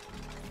first,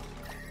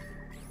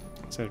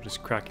 instead of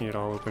just cracking it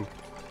all open.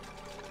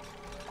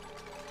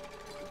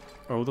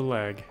 Oh, the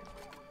lag.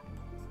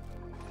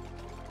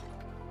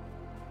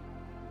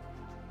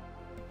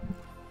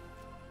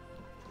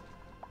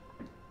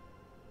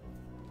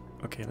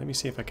 Okay, let me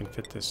see if I can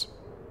fit this.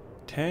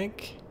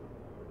 Tank.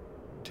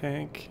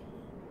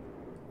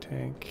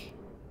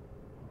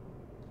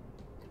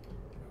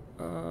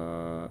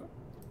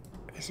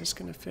 Is this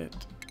gonna fit?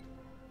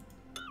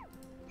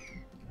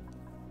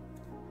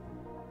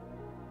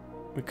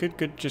 We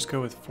could just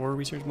go with 4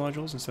 research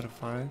modules instead of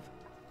 5.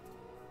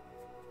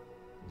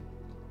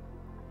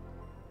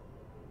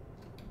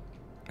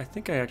 I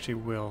think I actually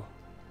will.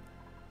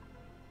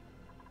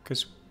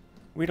 Because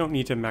we don't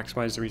need to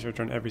maximize the research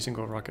on every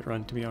single rocket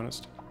run, to be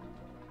honest.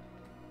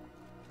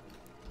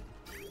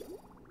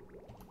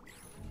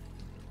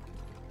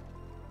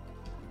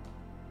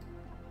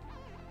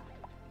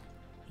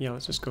 Yeah,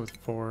 let's just go with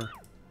 4.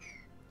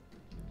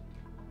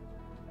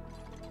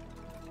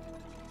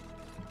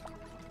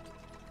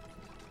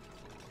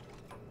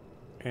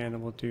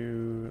 And we'll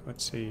do,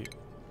 let's see.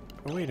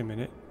 Oh, wait a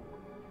minute.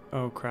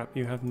 Oh, crap,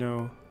 you have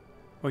no...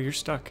 Oh, you're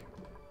stuck.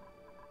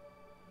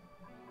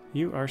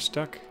 You are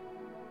stuck. You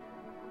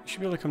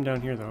should be able to come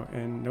down here, though.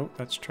 And nope,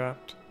 that's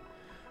trapped.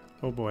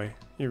 Oh, boy.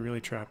 You're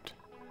really trapped.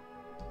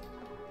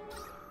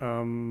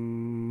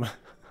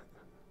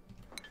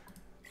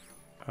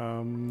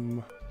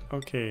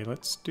 Okay,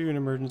 let's do an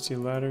emergency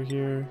ladder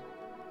here.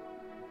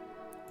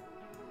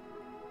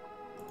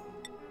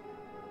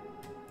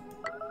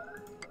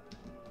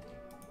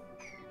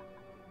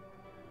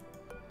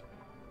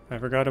 I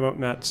forgot about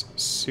Matt's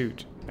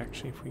suit.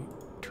 Actually, if we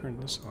turn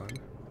this on,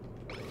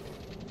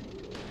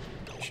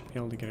 I should be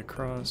able to get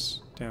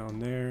across down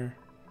there.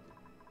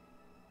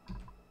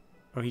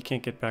 Oh, he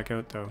can't get back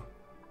out though.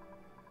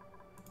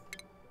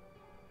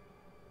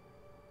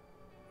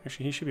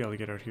 Actually, he should be able to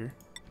get out here.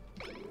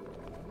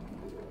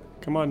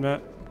 Come on,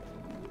 Matt.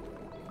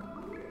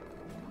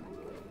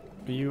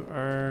 You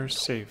are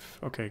safe.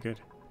 Okay, good.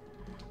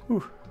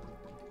 Whew.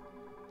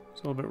 I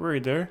was a little bit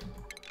worried there.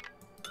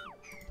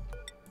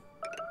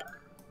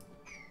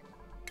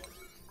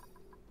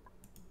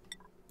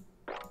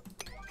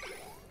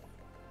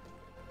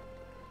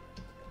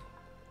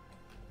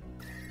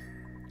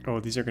 Oh,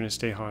 these are going to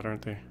stay hot,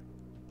 aren't they?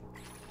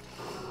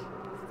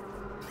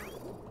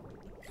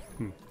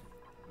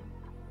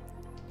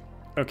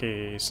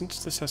 Okay,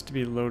 since this has to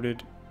be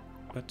loaded,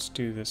 let's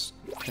do this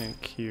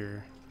tank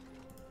here.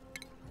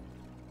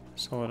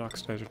 Solid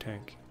oxidizer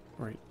tank.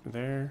 Right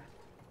there.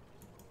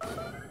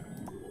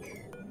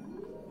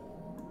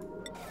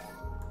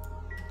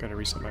 Gotta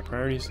reset my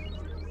priorities.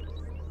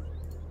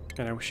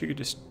 And I wish you could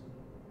just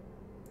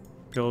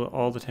build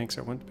all the tanks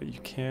at once, but you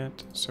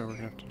can't. So we're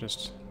gonna have to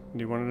just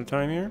do one at a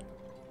time here.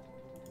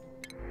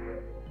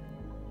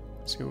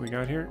 Let's see what we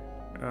got here.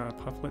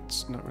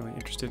 Pufflets, not really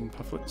interested in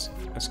pufflets,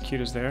 as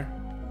cute as they are.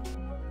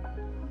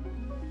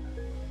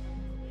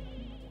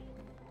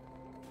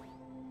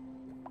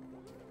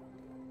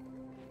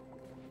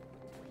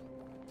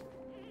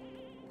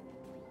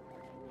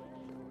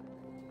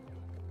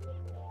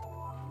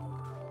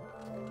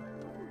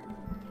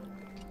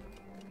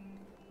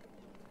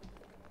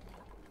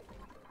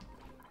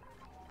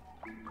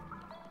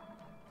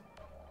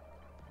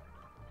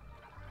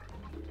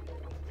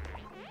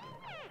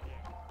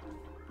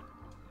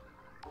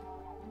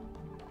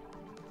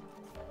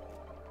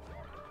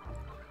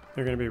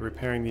 They're going to be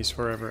repairing these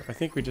forever. I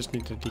think we just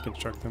need to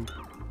deconstruct them.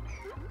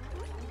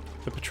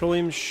 The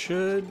petroleum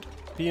should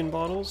be in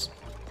bottles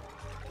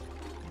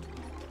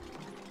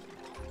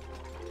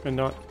and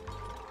not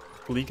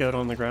leak out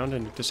on the ground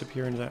and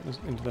disappear into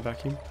the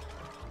vacuum.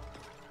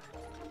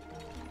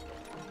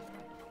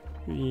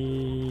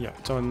 Yeah,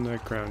 it's on the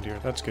ground here.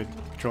 That's good.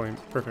 Petroleum,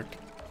 perfect.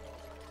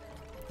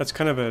 That's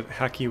kind of a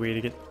hacky way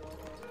to get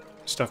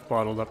stuff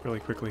bottled up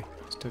really quickly.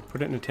 Is to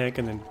put it in a tank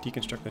and then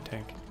deconstruct the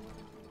tank.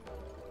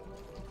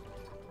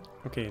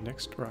 Okay,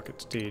 next rocket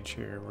stage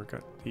here. We've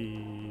got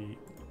the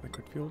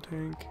liquid fuel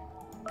tank.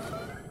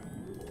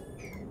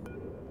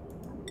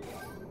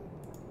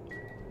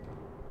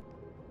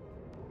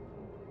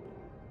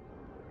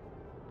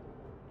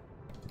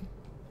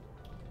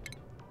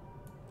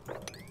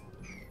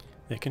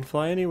 They can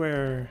fly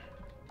anywhere.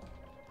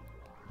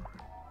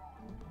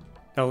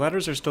 Now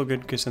ladders are still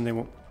good because then they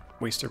won't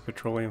waste their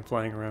petroleum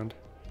flying around.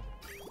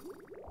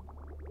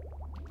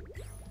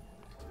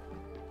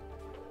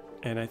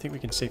 And I think we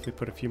can safely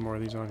put a few more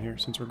of these on here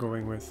since we're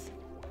going with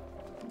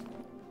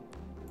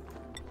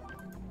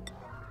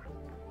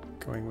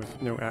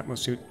no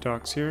atmosuit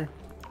docks here.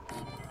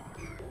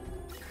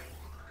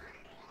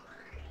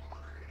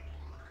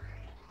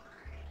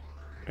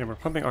 And we're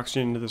pumping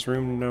oxygen into this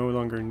room, no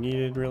longer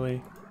needed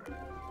really.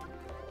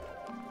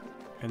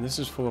 And this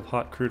is full of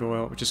hot crude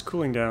oil, which is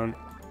cooling down,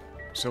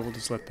 so we'll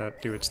just let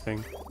that do its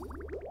thing.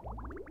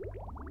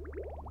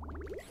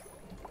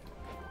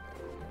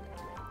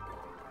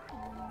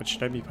 But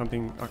should I be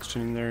pumping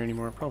oxygen in there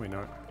anymore? Probably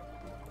not.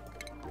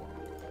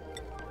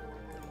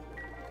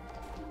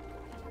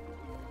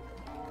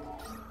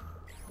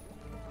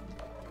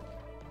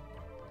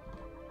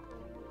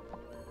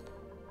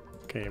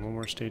 Okay, one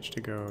more stage to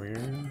go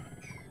here.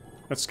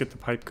 Let's get the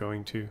pipe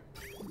going too.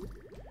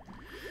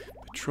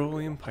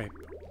 Petroleum pipe.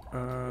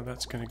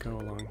 That's gonna go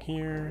along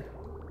here.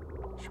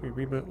 Should we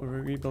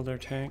rebuild our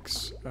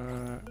tanks?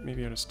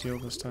 Maybe out of steel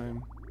this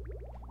time.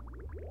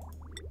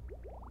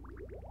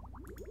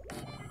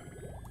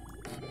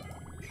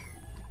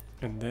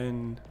 And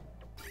then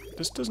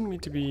this doesn't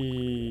need to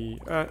be.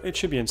 It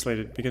should be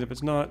insulated because if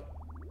it's not,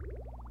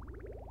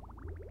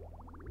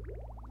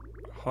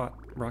 hot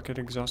rocket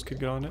exhaust could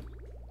get on it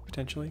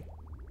potentially.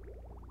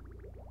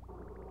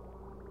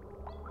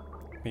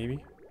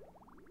 Maybe.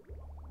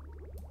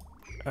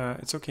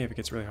 It's okay if it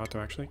gets really hot though,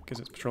 actually, because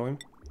it's petroleum.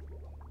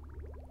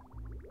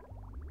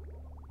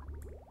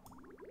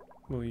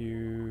 We'll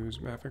use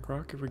Maverick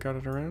Rock if we got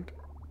it around.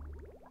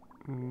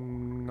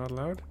 Not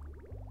allowed.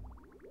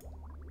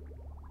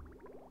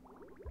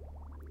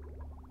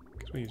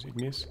 Because we use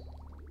igneous.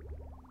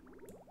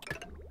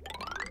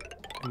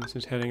 And this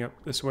is heading up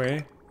this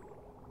way.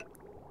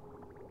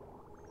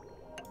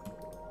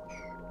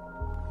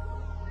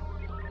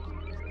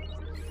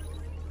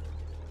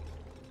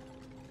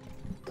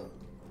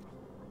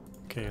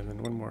 Okay, and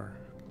then one more.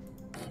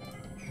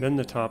 Then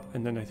the top,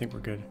 and then I think we're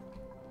good.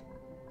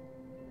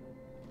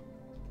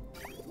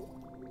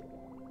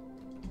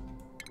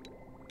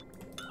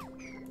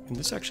 And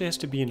this actually has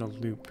to be in a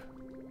loop.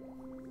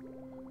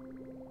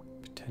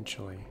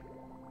 Potentially.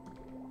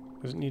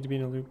 Does it need to be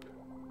in a loop?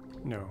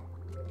 No.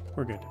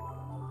 We're good.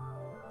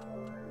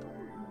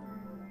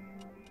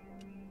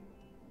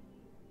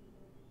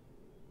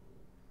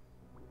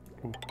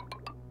 Ooh.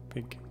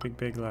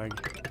 Big lag.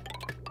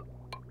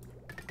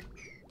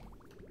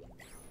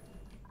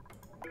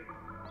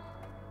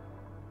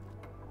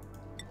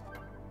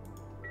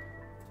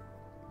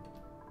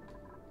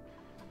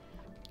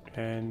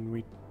 And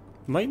we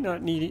might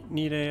not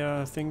need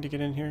a thing to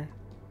get in here.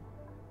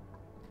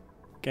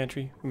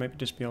 Gantry. We might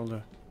just be able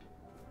to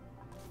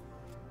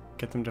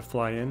get them to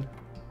fly in.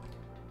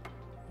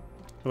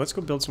 But let's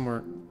go build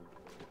some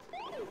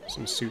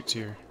suits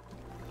here.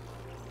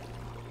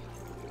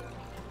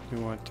 We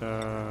want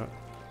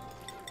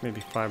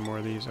maybe 5 more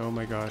of these. Oh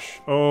my gosh.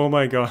 Oh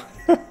my god.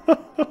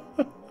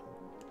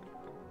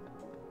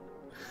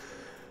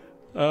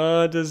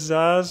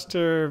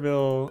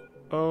 Disasterville.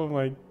 Oh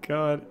my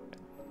god.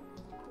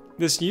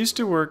 This used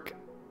to work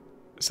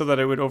so that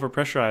it would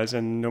overpressurize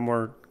and no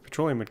more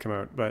petroleum would come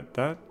out, but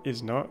that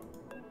is not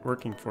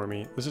working for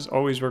me. This has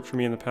always worked for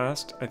me in the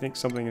past. I think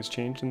something has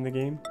changed in the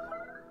game.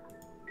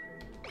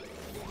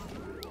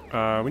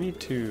 We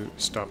need to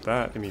stop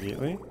that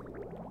immediately.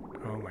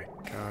 Oh my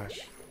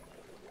gosh.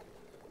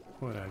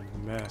 What a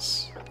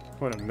mess.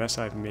 What a mess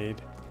I've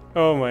made.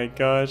 Oh my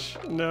gosh.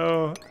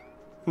 No.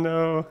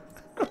 No.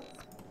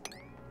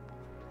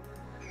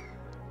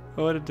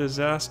 What a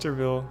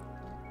disasterville.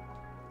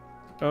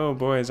 Oh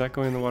boy, is that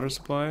going in the water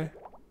supply?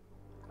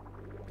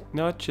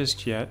 Not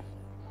just yet.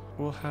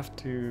 We'll have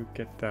to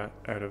get that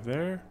out of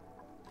there.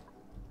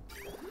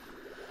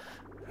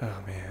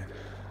 Oh man.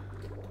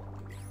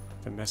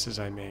 The messes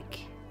I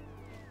make.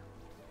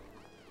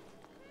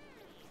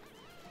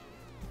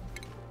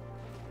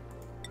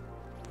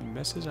 The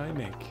messes I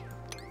make.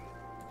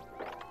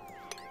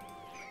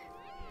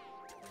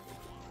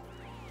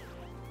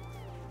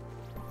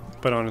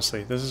 But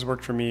honestly, this has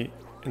worked for me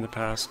in the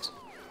past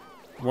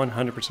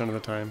 100% of the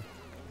time.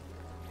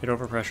 It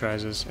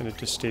overpressurizes and it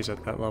just stays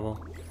at that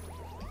level.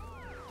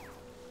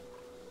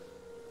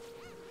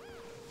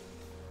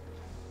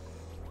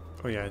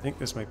 Oh yeah, I think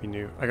this might be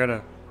new. I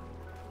got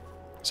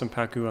some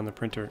Paku on the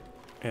printer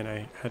and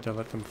I had to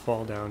let them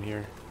fall down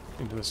here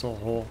into this little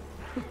hole.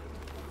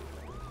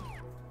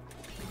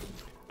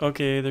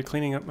 Okay, they're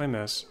cleaning up my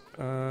mess.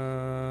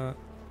 Probably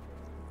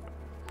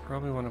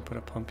want to put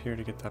a pump here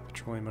to get that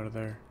petroleum out of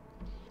there.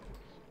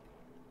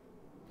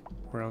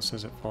 Where else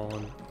has it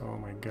fallen? Oh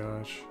my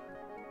gosh.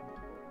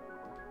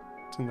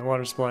 It's in the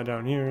water supply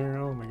down here.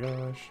 Oh my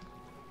gosh.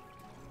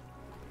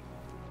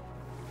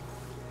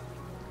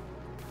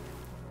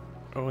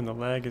 Oh, and the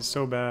lag is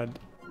so bad.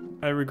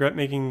 I regret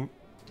making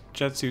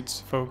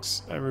Jetsuits,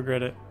 folks. I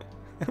regret it.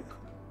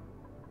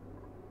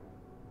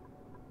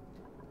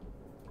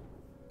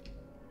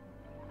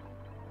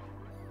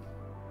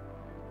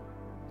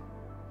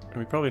 And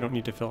we probably don't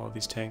need to fill all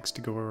these tanks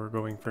to go where we're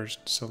going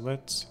first, so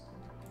let's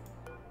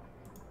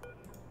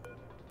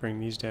bring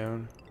these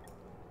down.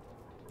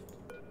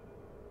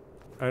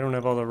 I don't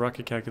have all the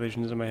rocket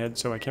calculations in my head,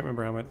 so I can't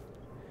remember how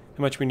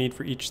much we need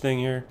for each thing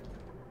here.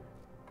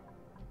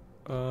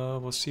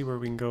 We'll see where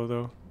we can go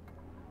though.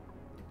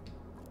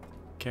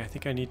 Okay, I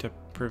think I need to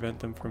prevent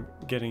them from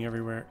getting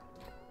everywhere.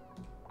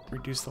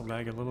 Reduce the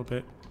lag a little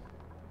bit.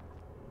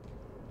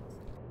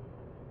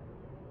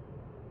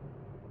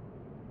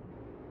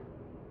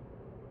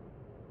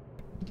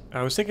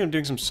 I was thinking of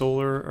doing some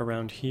solar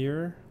around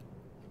here.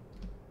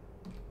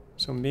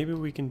 So maybe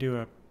we can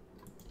do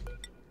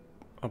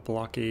a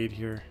blockade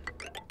here.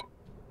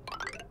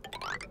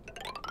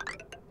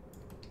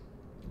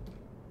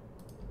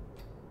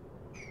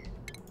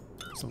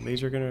 Is the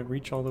laser gonna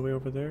reach all the way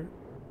over there?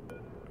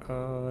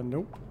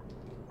 Nope.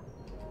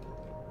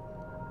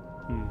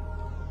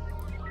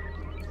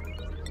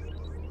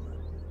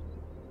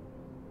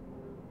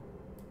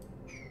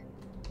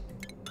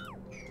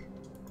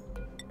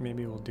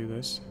 Maybe we'll do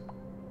this.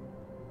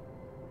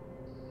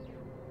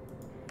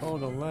 Oh,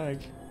 the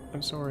lag.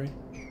 I'm sorry.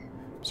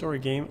 Sorry,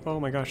 game. Oh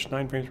my gosh,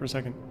 9 frames per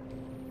second.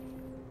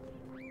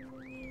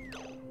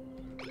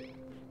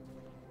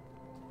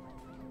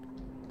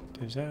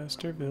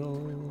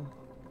 Disasterville.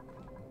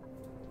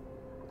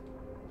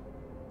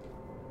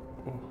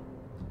 Oh.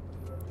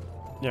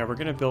 Yeah, we're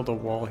gonna build a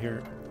wall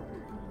here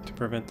to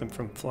prevent them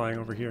from flying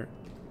over here.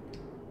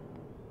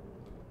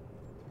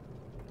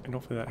 And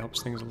hopefully that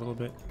helps things a little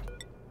bit.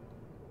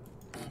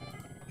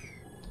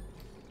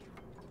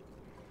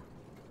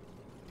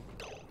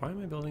 Why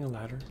am I building a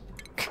ladder?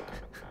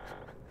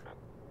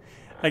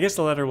 I guess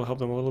the ladder will help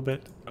them a little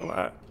bit.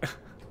 Oh,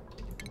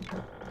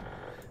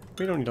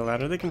 we don't need a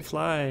ladder, they can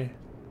fly.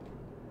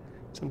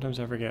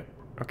 Sometimes I forget.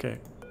 Okay.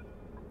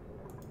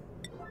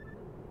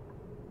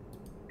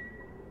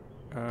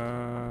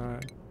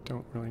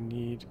 Don't really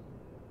need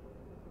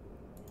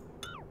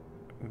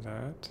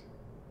that.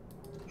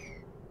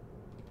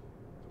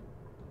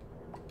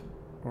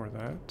 Or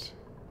that.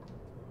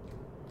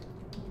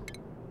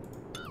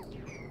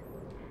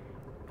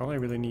 All I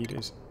really need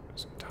is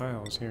some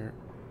tiles here.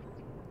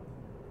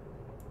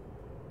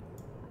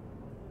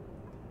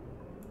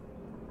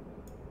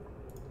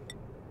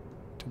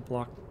 To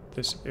block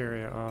this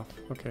area off.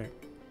 Okay.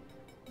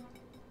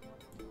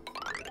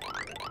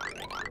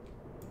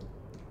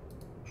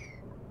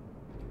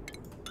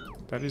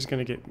 That is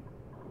gonna get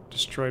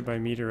destroyed by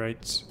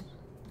meteorites.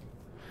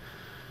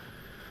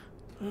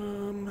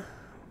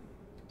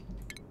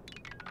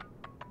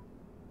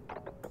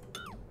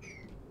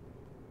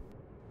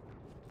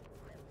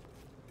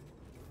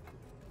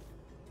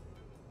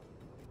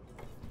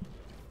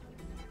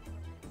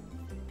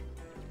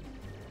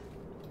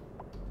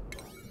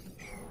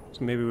 So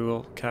maybe we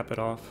will cap it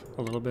off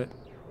a little bit,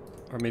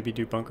 or maybe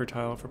do bunker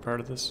tile for part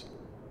of this,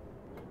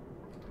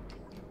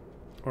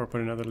 or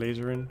put another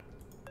laser in.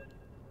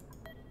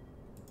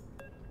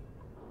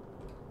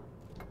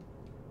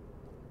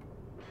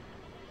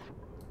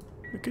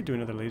 We could do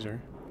another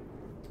laser.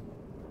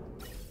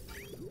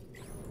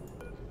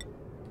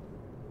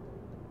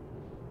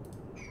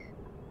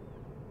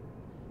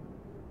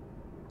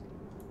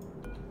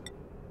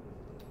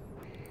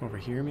 Over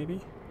here,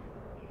 maybe?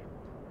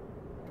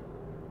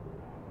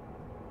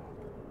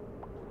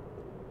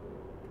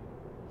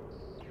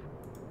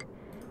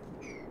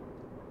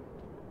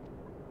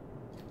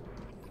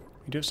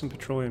 We do have some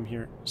petroleum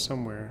here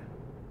somewhere.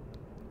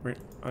 right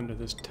under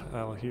this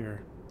tile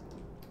here.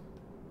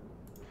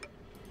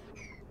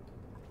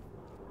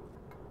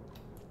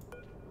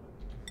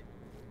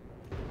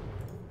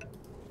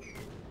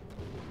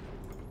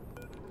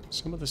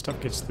 Some of the stuff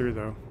gets through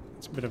though.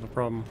 It's a bit of a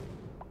problem.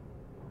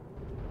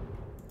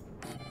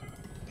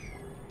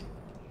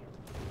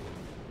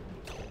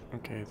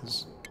 Okay, this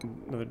is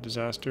another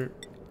disaster.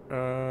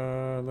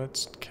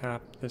 Let's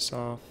cap this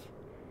off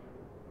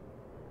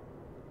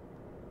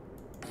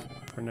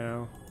for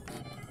now.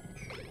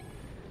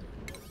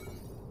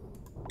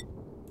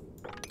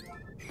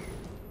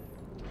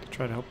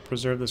 Try to help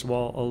preserve this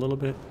wall a little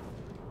bit.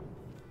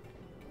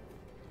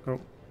 Oh,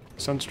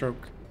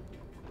 sunstroke.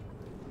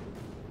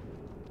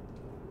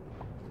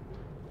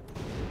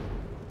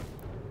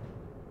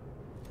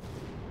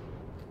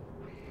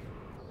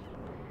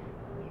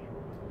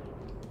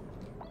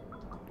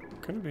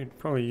 Could have been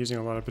probably using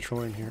a lot of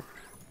petroleum here.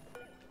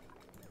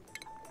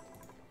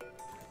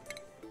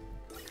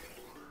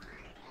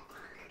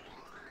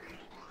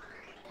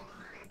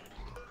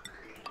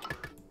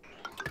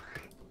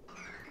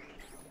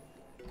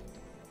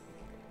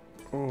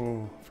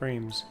 Oh,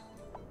 frames.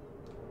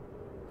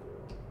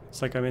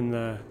 It's like I'm in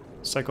the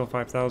Cycle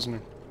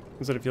 5000.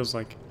 That's what it feels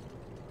like.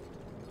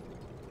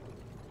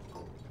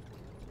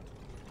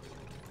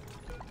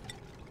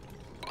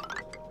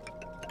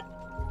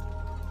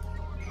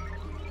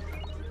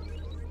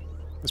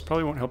 This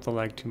probably won't help the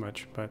lag too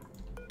much, but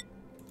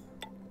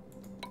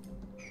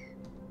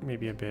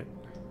maybe a bit.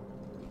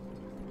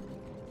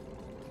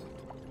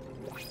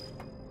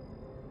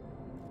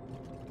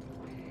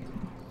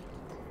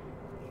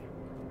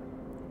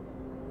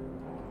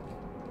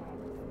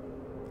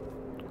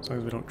 As long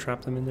as we don't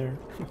trap them in there.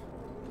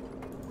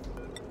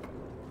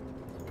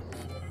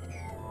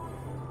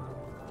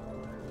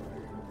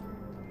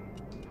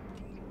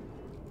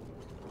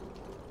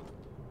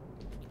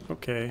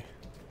 Okay.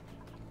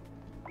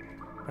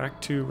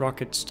 Back to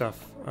rocket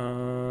stuff.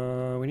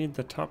 We need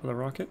the top of the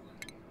rocket.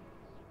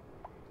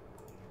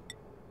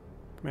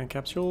 Command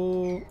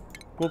capsule.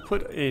 We'll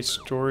put a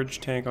storage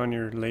tank on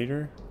here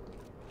later.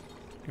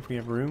 If we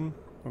have room.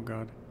 Oh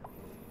god.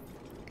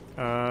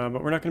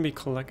 But we're not going to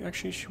be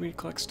Actually, should we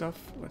collect stuff?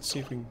 Let's see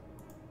if we can...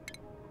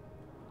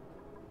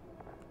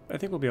 I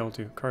think we'll be able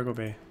to. Cargo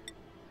bay.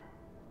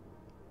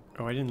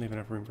 Oh, I didn't leave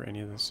enough room for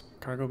any of this.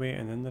 Cargo bay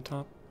and then the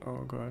top.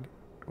 Oh god.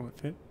 Will it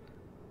fit?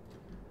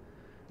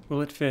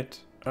 Will it fit?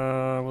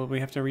 Will we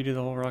have to redo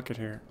the whole rocket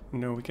here?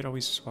 No, we could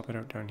always swap it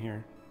out down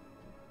here.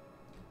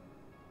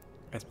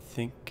 I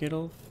think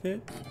it'll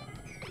fit.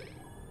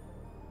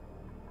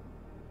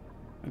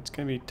 It's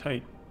gonna be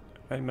tight.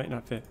 It might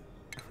not fit.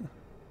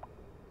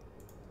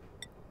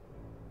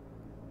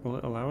 Will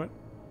it allow it?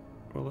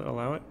 Will it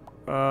allow it?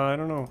 I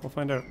don't know. We'll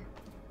find out.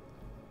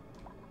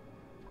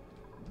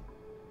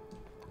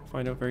 We'll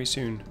find out very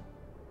soon.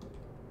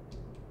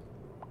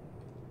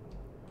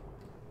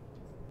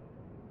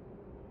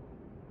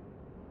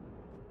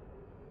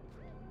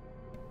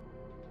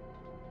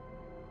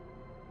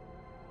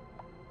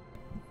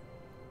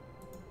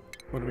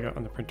 What do we got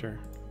on the printer?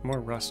 More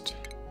rust.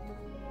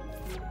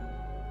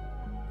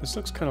 This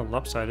looks kind of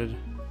lopsided.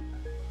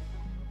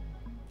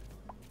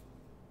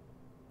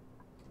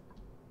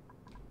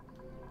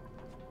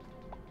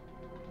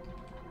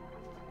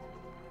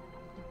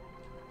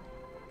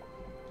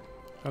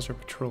 How's our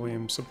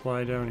petroleum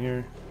supply down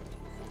here?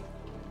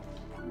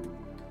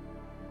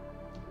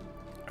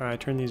 I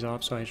turned these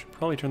off, so I should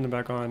probably turn them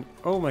back on.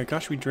 Oh my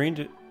gosh, we drained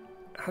it.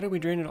 How did we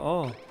drain it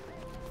all?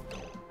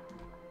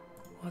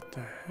 What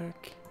the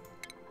heck?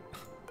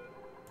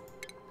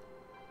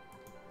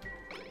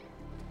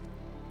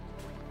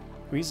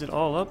 We used it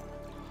all up?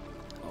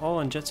 All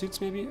on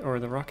Jetsuits maybe? Or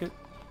the rocket?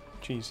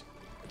 Jeez.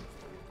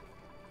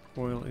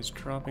 Oil is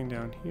dropping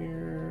down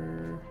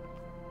here.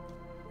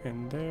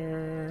 And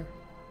there.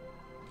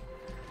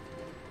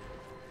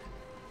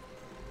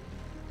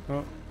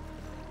 Well,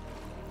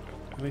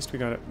 at least we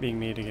got it being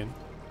made again.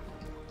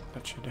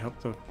 That should help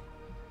the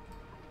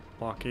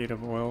blockade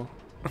of oil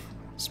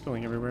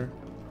spilling everywhere.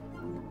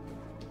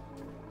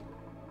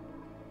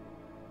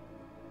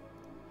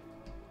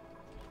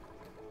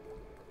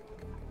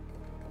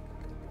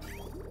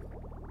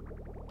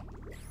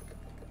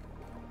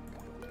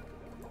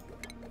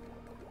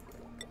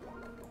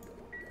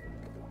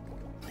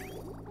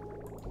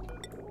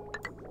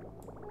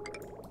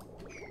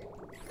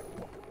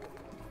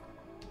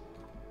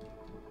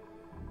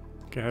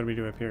 Okay, how do we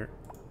do up here?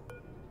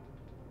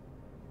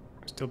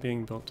 Still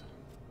being built.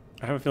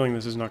 I have a feeling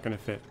this is not going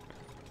to fit.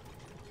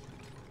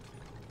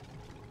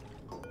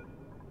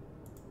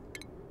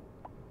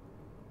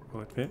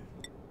 Will it fit?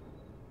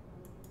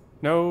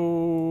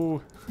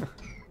 No!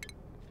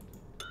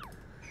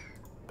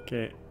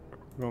 Okay,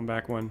 going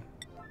back one.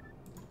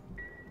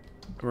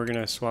 We're going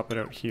to swap it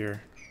out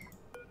here.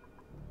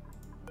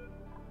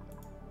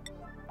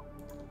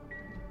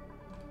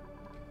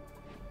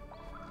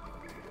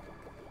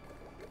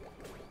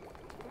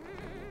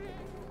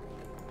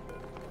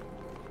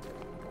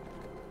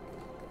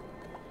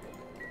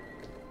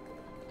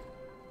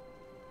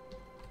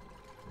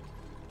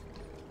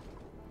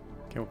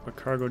 Okay, we'll put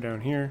cargo down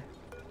here.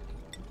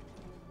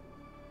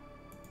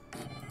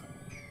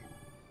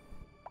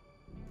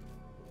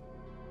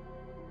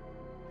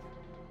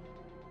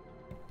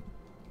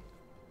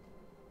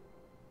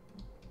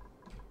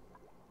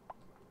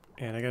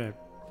 And I gotta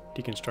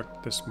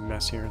deconstruct this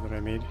mess here that I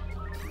made.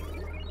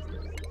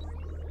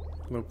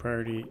 Low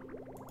priority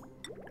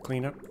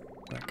cleanup.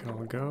 That can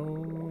all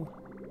go.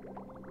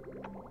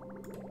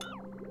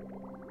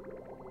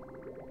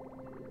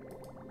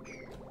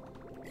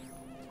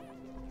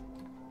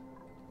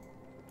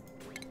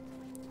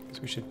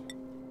 Guess we should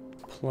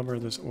plumber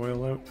this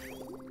oil out.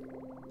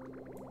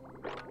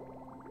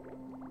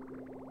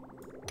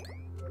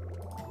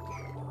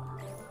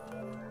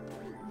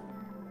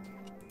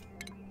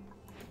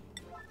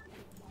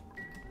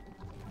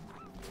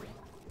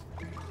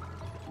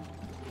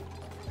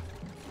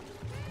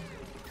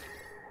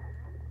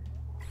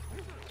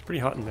 Pretty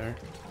hot in there.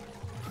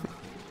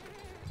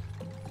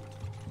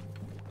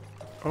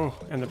 Oh,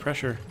 and the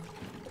pressure.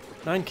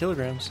 9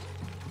 kilograms.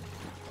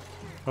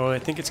 Oh, I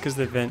think it's because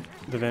the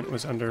vent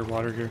was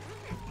underwater here.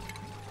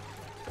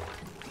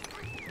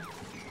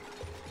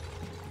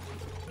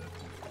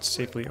 Let's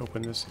safely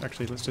open this.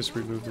 Actually, let's just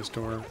remove this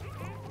door.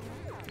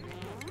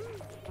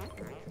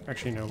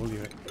 Actually, no, we'll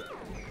leave it.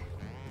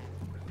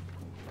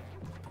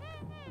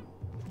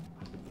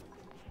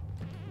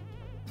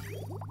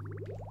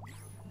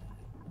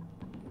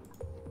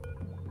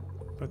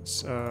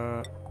 Let's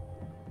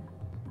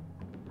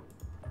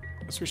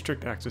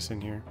restrict access in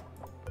here.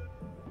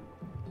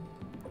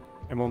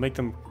 And we'll make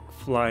them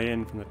fly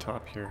in from the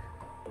top here.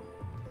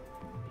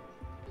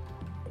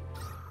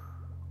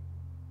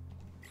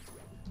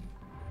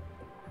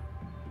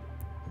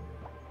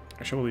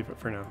 Actually, we'll leave it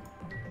for now.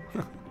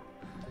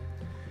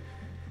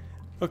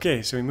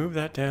 Okay, so we move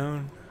that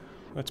down.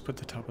 Let's put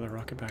the top of the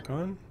rocket back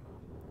on.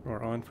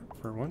 Or on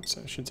for once,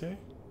 I should say.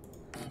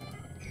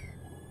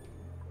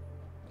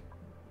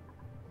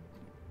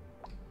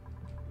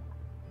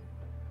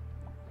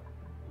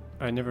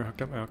 I never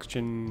hooked up my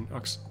oxygen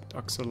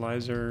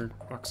oxidate.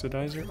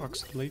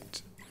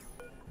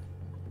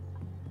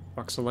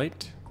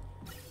 Oxalate.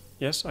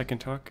 Yes, I can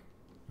talk.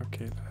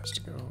 Okay, that has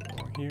to go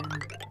along here.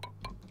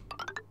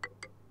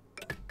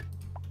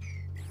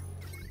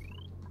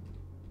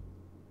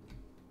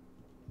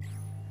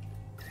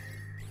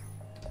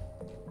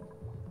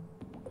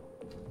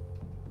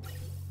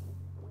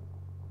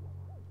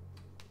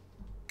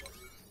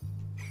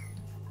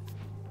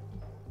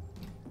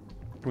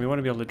 We want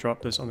to be able to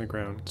drop this on the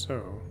ground,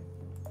 so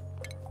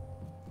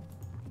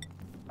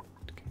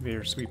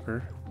conveyor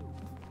sweeper.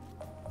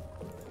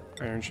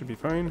 Iron should be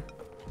fine.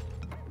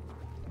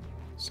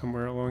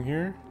 Somewhere along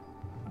here.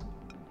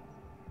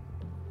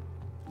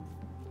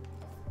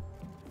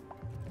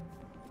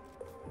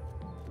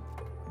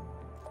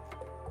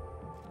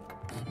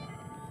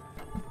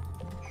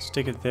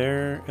 Stick it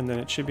there, and then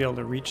it should be able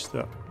to reach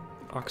the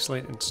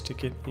oxalate and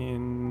stick it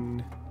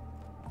in.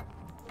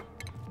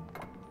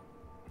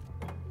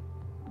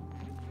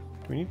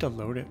 Do we need to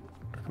load it?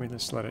 Or can we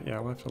just let it? Yeah,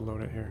 we'll have to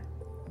load it here.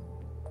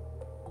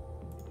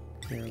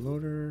 Conveyor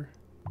loader.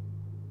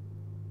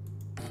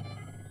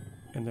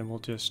 And then we'll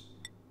just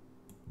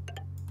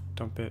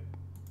dump it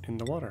in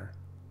the water.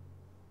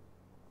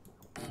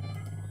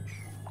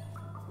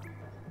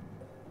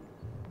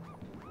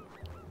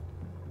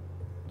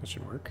 That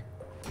should work.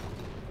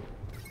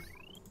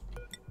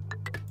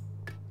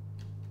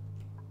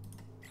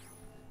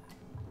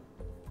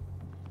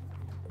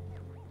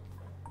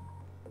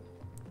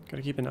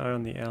 Gotta keep an eye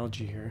on the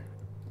algae here.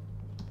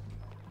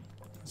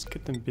 Let's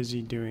get them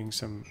busy doing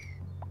some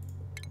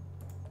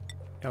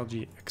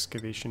algae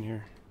excavation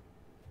here.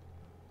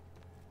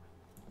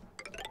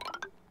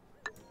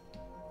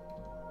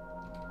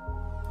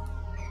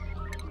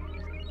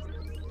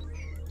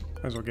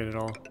 Might as well get it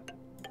all.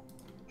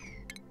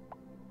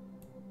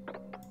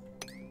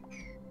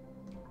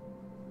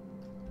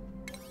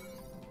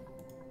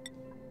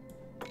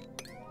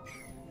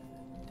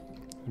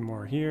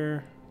 More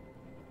here.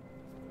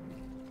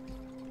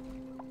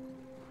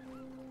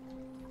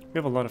 We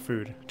have a lot of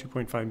food,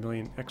 2.5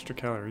 million extra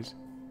calories.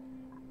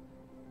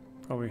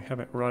 Probably have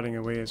it rotting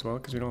away as well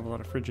because we don't have a lot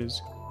of fridges.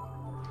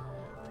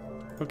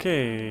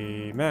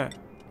 Okay, Matt,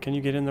 can you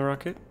get in the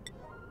rocket?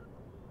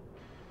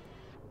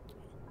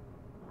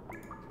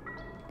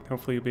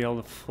 Hopefully you'll be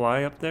able to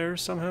fly up there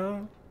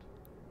somehow.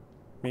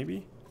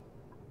 Maybe.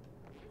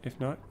 If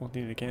not, we'll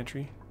need a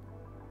gantry.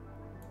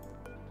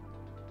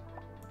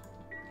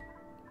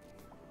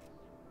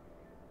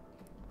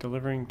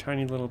 Delivering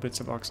tiny little bits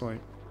of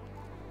oxalate.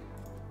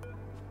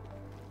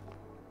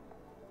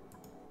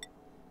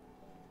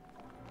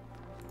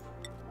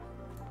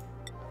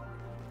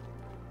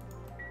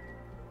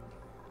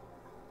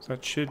 So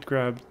that should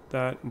grab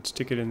that and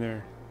stick it in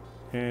there.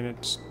 And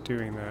it's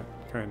doing that,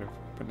 kind of,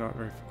 but not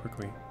very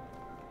quickly.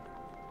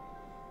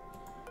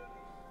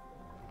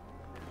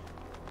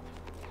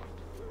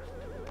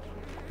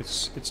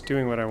 It's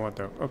doing what I want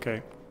though.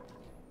 Okay.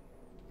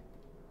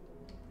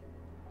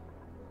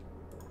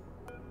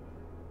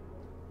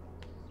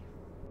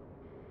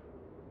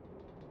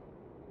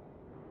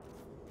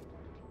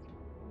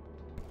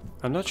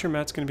 I'm not sure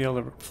Matt's going to be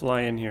able to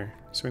fly in here,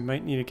 so we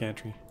might need a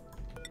gantry.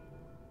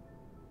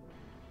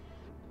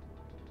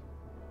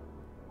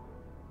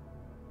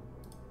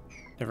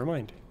 Never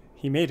mind.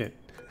 He made it.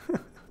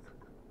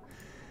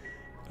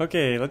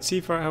 Okay, let's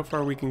see how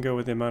far we can go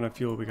with the amount of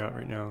fuel we got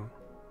right now.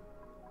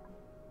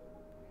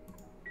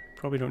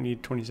 Probably don't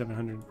need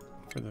 2,700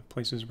 for the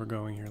places we're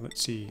going here.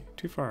 Let's see.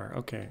 Too far.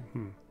 Okay.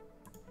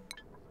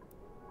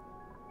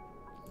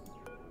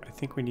 I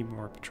think we need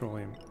more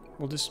petroleum.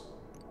 We'll just...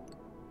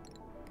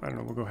 I don't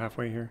know, we'll go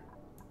halfway here.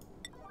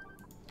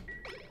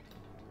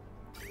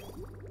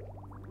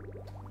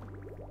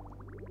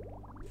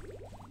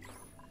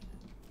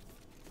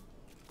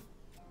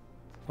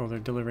 Oh, they're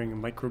delivering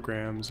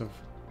micrograms of...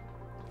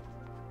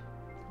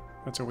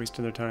 That's a waste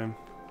of their time.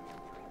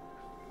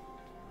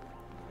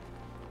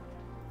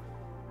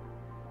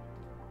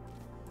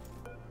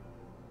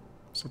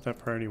 Set that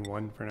priority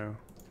 1 for now.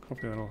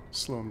 Hopefully that'll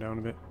slow them down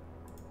a bit.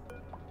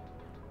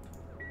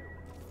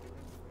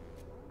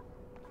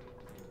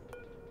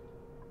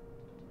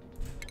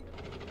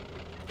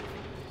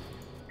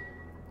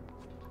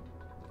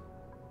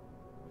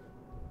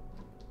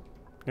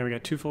 Now we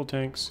got 2 full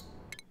tanks.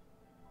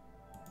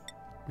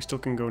 We still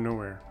can go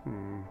nowhere.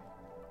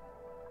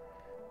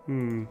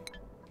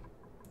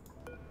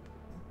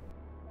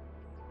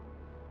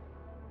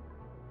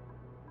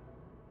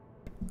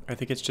 I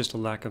think it's just a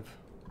lack of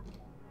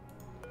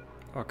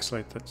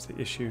oxalate that's the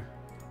issue.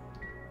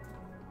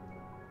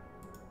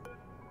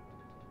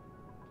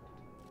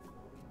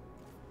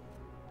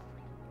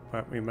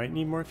 But we might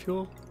need more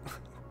fuel.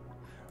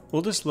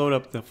 We'll just load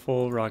up the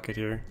full rocket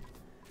here.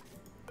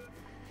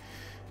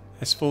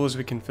 As full as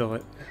we can fill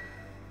it.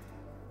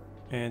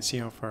 And see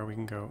how far we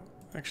can go.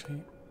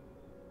 Actually,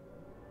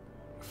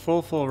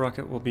 full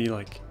rocket will be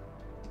like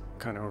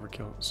kind of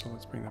overkill, so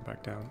let's bring that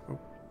back down. Oh.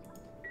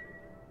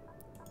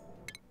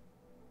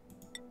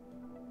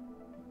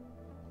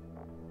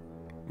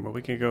 Well,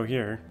 we can go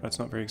here. That's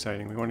not very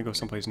exciting. We want to go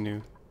someplace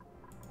new.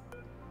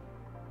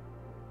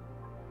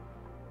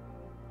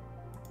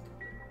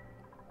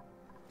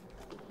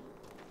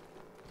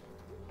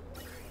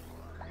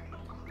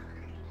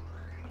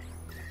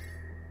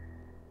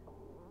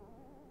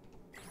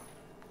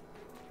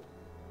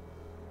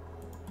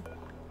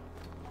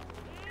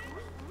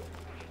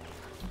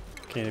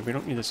 Okay, we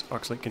don't need this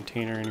oxalate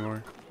container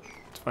anymore.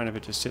 It's fine if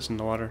it just sits in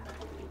the water.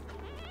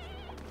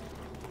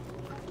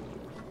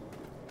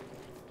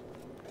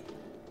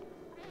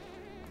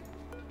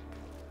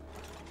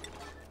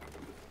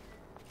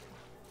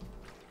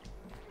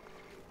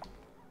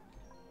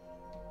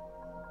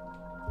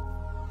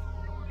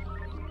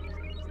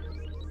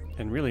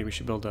 And really, we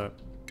should build a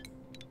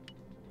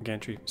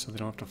gantry so they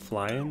don't have to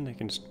fly in, they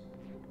can just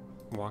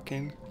walk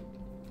in.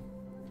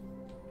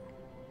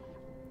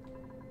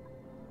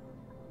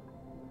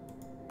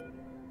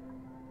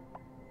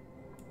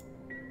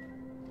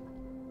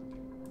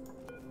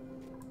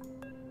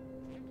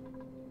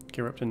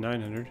 Okay, we're up to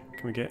 900.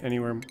 Can we get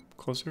anywhere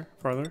closer?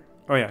 Farther?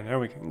 Oh yeah, now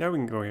we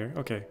can go here.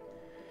 Okay.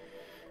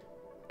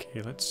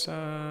 Okay, let's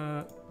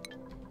kind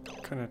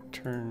of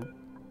turn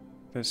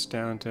this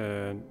down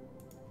to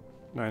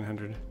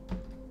 900.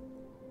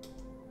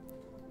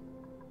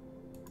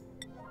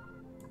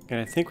 And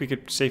I think we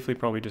could safely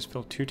probably just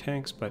fill 2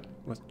 tanks, but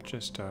let's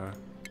just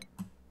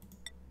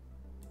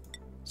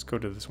let's go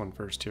to this one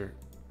first here.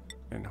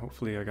 And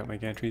hopefully I got my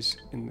gantries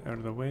out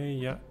of the way.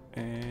 Yeah,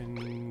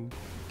 and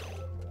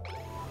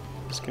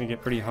it's gonna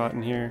get pretty hot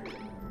in here.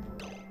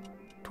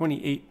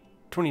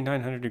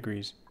 2,900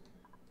 degrees.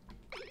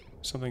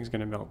 Something's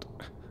gonna melt.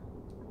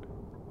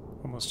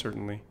 Almost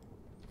certainly.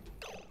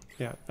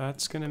 Yeah,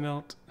 that's gonna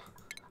melt.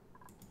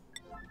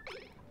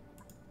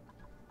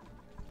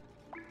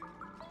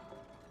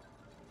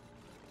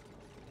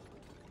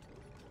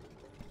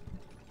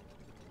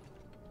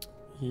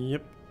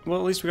 Yep. Well,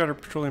 at least we got our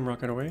petroleum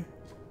rocket away.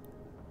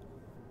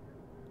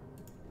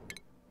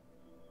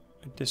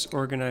 A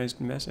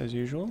disorganized mess as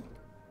usual.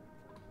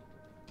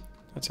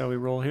 That's how we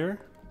roll here.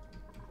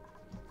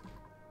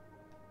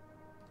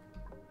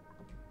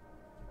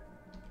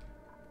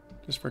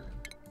 Just for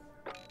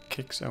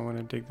kicks, I want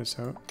to dig this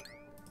out.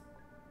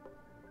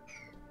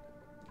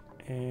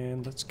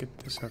 And let's get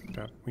this hooked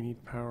up. We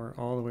need power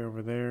all the way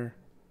over there.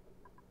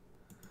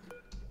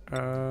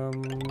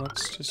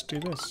 Let's just do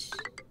this.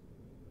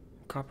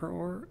 Copper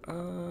ore?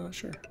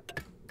 Sure.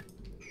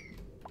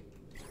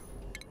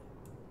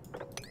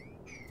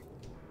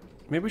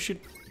 Maybe we should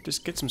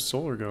just get some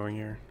solar going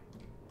here.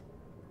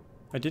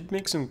 I did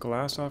make some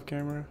glass off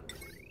camera.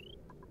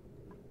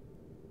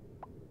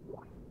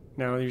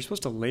 Now, you're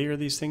supposed to layer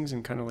these things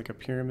in kind of like a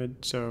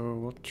pyramid, so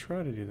we'll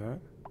try to do that.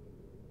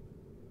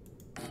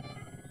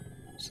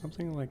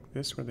 Something like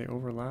this where they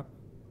overlap.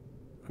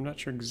 I'm not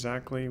sure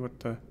exactly what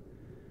the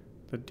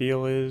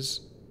deal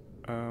is.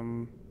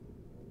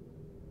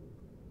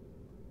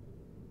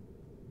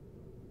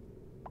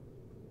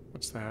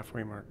 What's the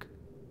halfway mark?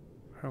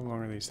 How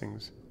long are these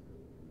things?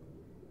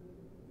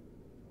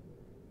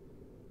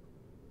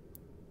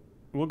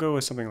 We'll go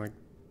with something like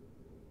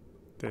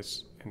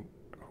this and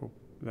hope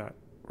that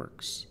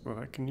works.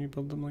 Well, can you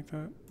build them like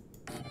that?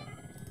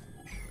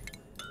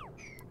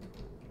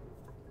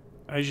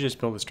 I usually just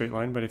build a straight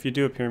line, but if you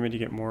do a pyramid, you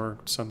get more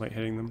sunlight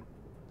hitting them.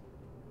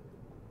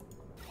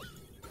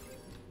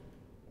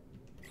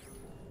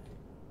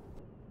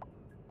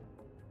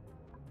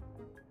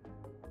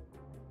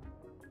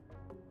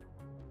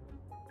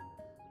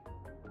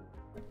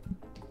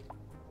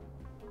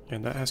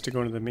 And that has to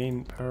go into the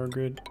main power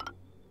grid,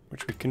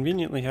 which we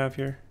conveniently have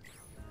here.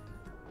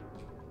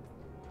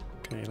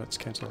 Okay, let's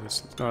cancel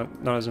this. It's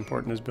not as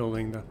important as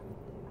building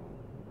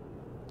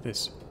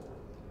this.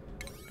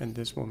 And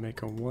this will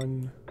make a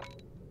 1,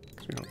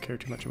 because we don't care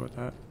too much about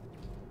that.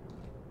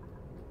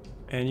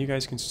 And you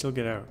guys can still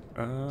get out.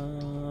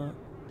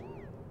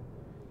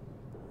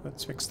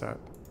 Let's fix that.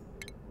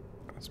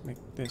 Let's make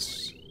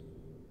this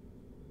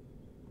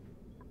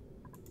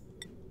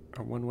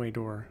a one-way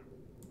door.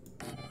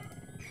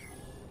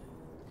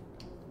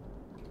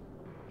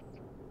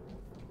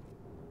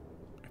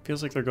 It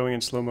feels like they're going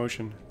in slow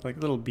motion, like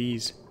little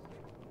bees.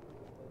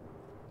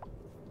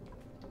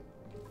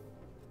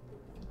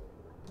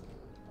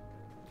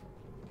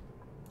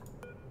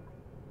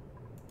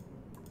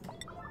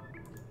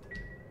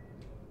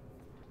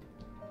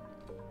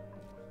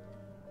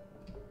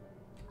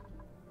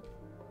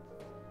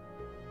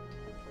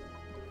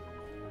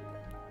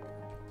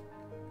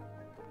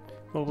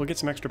 Well, we'll get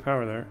some extra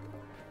power there,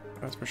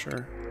 that's for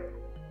sure.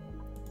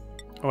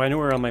 Oh, I know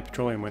where all my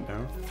petroleum went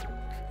now.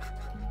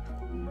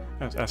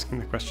 I was asking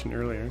the question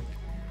earlier.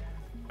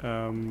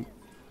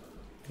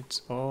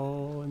 It's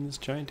all in this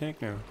giant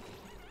tank now.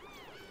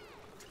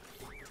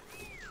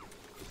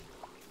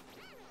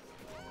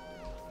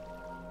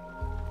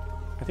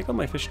 I think all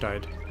my fish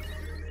died.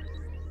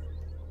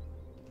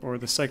 Or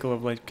the cycle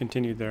of life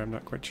continued there, I'm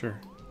not quite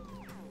sure.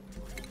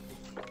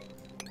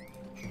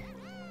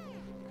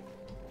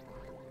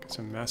 Got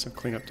some massive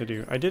cleanup to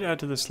do. I did add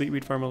to the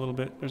sleetweed farm a little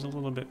bit. There's a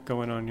little bit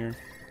going on here.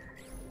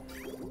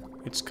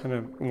 It's kind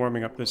of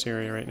warming up this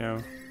area right now.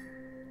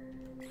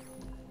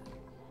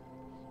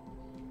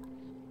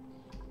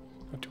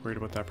 Not too worried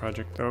about that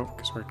project though,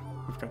 because we've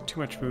got too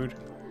much food.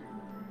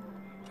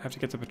 I have to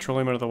get the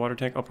petroleum out of the water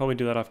tank. I'll probably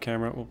do that off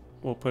camera.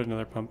 We'll put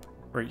another pump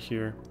right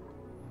here.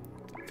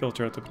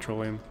 Filter out the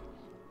petroleum.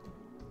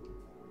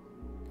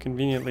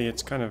 Conveniently,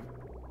 it's kind of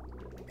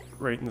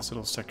right in this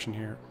little section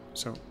here,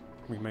 so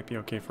we might be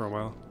okay for a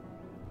while.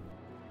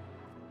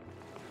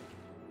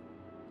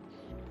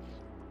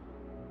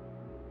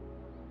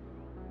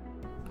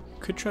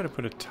 Could try to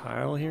put a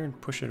tile here and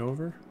push it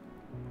over.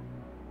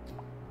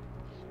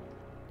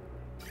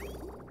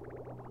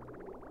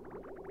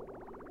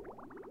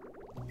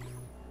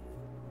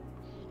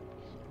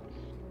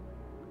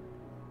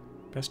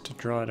 Best to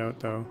draw it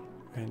out though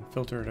and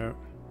filter it out.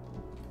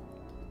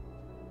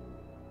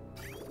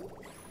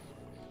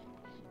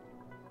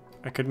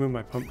 I could move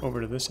my pump over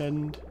to this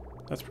end.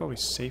 That's probably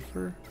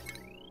safer.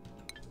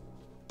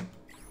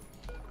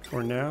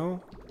 For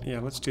now, yeah,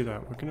 let's do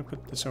that. We're gonna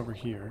put this over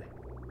here.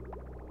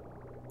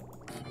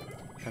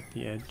 At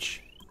the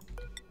edge.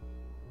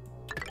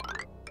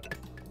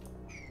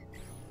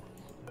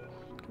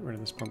 Get rid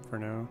of this pump for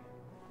now.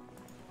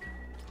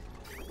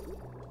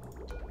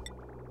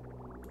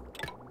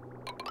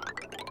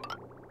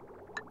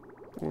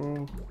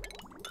 Whoa.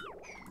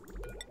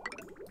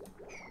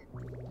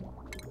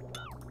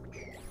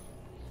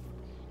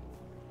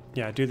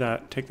 Yeah, do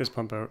that. Take this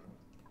pump out.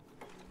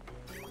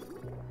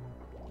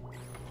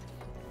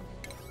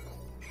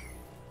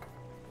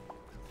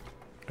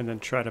 And then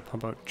try to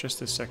pump out just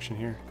this section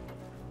here.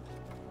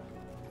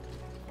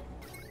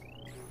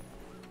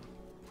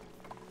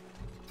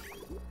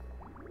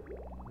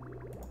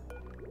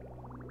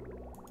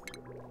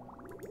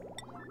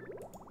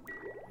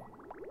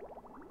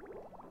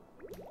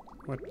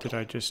 What did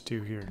I just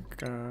do here?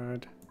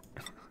 God.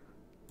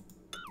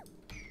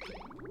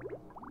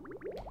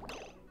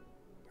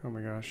 Oh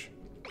my gosh.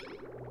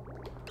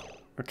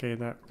 Okay,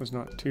 that was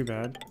not too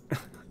bad.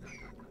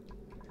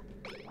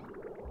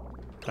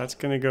 That's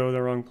gonna go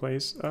the wrong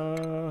place.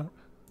 Will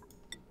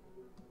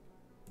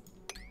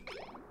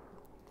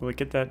it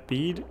get that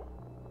bead?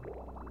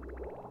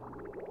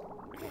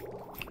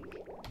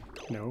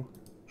 No.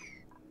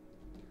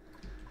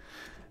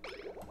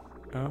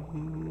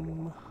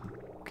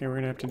 Okay, we're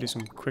gonna have to do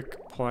some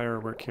quick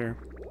plier work here.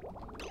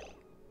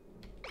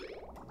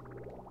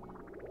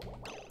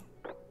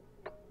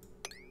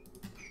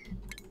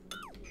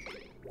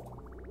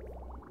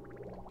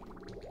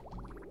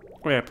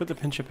 Oh yeah, I put the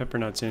pinch of pepper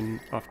nuts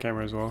in off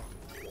camera as well.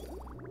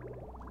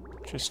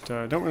 Just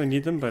don't really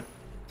need them, but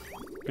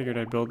figured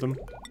I'd build them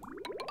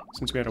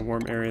since we had a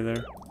warm area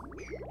there,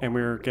 and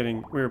we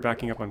were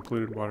backing up on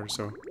polluted water,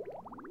 so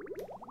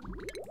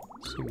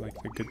seemed like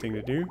a good thing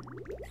to do.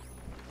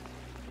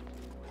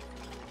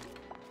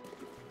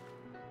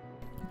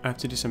 I have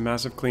to do some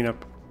massive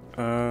cleanup.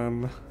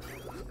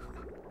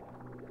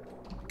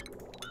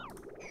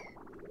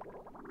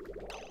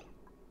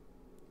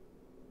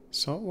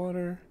 Salt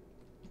water.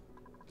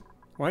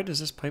 Why does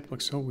this pipe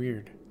look so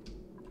weird?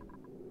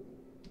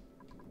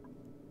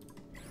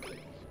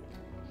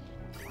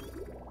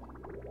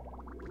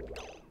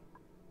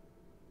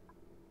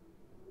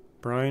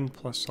 Brine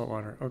plus salt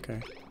water.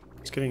 Okay.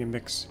 It's getting a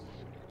mix.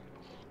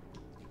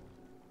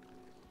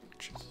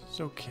 Which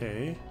is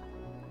okay.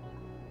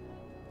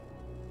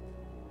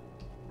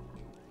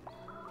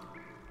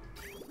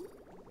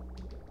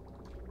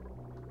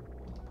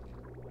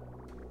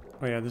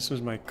 Oh yeah, this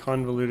was my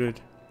convoluted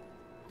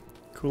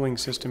cooling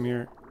system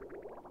here,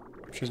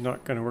 which is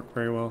not going to work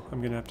very well.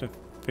 I'm going to have to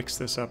fix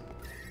this up.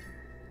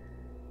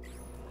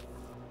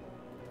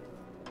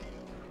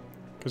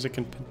 Because it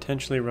can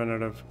potentially run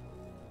out of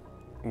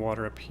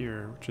water up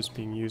here, which is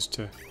being used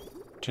to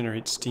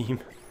generate steam.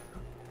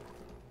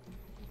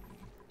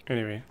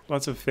 Anyway,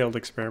 lots of failed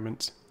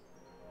experiments.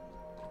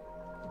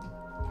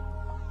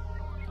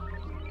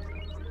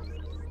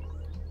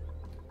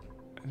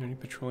 Is there any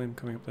petroleum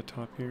coming up the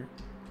top here?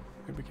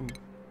 Maybe we can...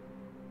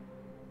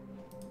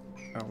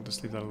 I'll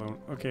just leave that alone.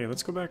 Okay,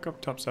 let's go back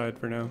up topside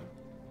for now.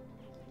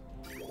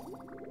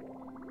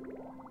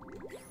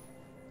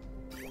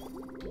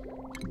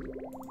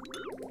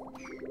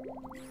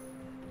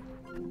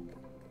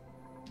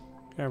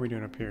 How are we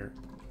doing up here?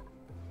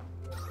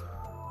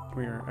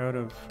 We are out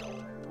of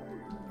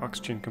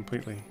oxygen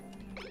completely.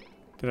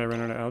 Did I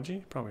run out of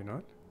algae? Probably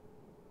not.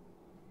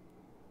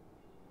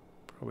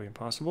 Probably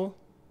impossible.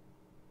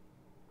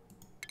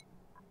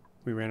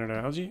 We ran out of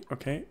algae?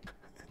 Okay.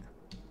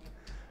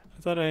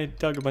 I thought I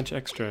dug a bunch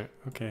extra.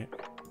 Okay.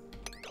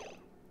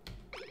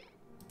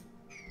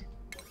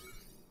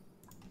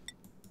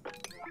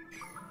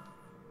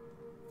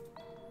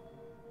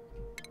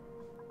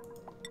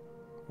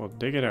 Well,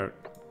 dig it out.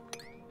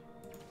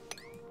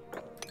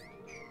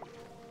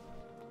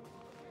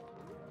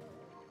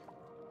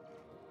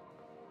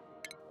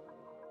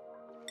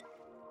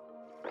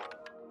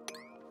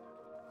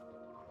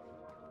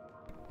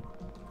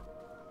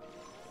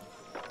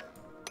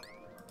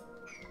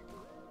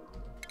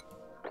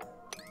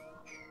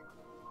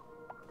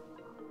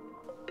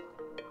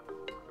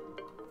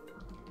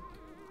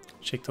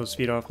 Shake those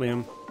feet off,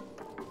 Liam.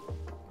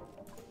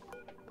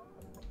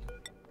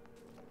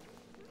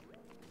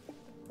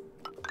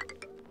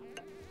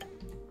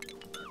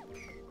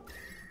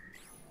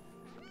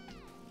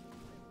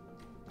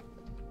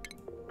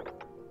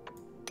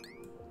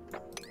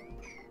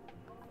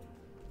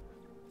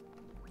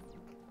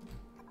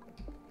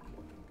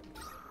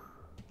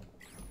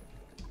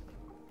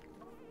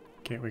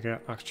 Okay, we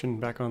got oxygen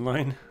back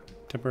online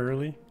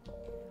temporarily.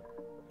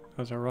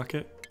 How's our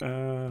rocket?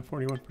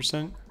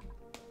 41%.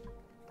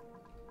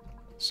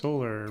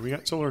 Solar. We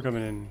got solar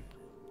coming in.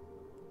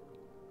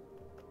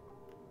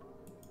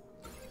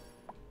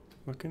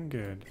 Looking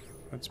good.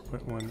 Let's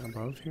put one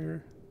above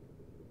here.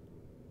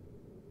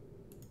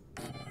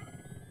 I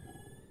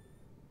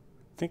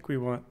think we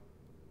want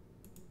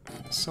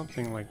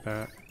something like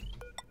that.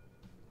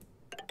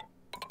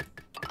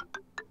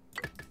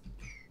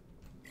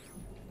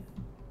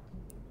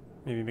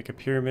 Maybe make a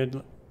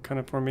pyramid kind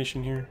of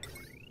formation here.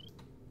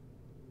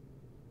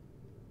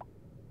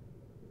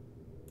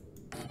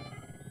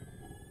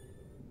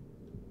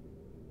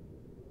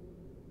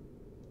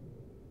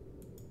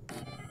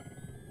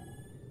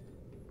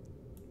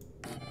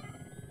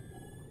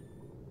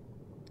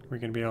 We're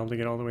going to be able to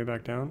get all the way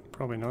back down?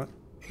 Probably not.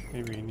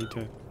 Maybe we need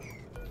to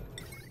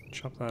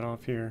chop that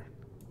off here.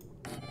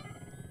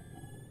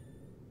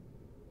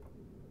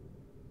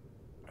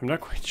 I'm not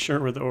quite sure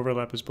where the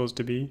overlap is supposed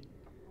to be.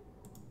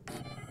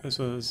 This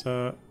was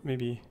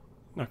maybe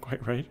not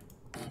quite right.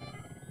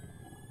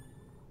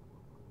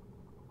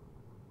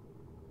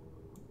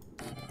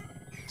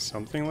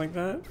 Something like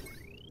that?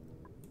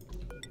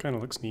 Kind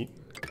of looks neat.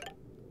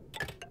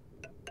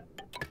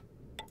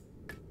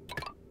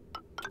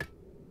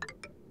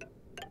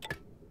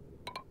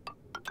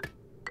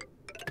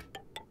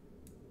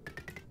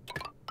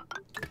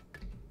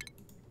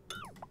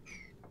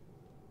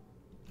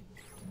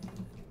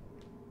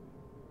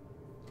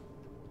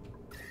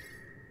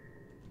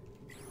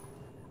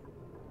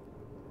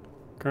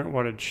 Current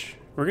wattage.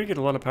 We're gonna get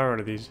a lot of power out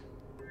of these.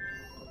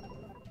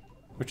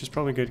 Which is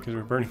probably good because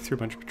we're burning through a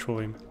bunch of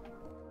petroleum.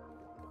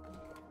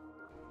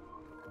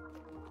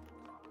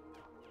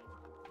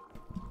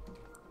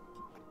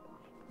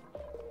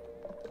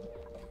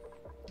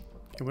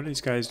 Okay, what are these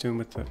guys doing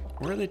with the...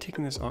 Where are they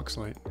taking this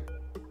oxalate?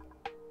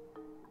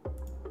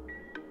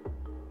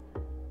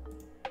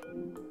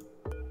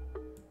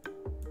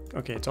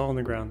 Okay, it's all on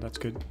the ground. That's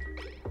good.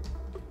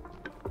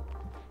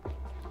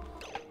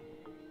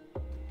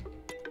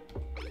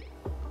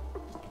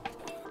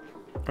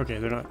 Okay,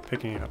 they're not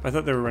picking it up. I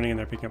thought they were running in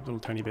there picking up little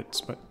tiny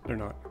bits, but they're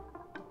not.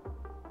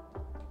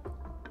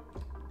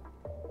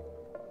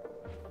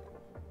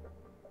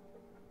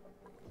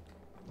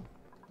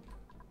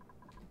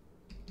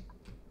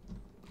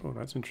 Oh,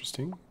 that's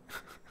interesting.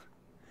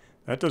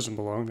 That doesn't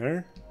belong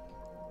there.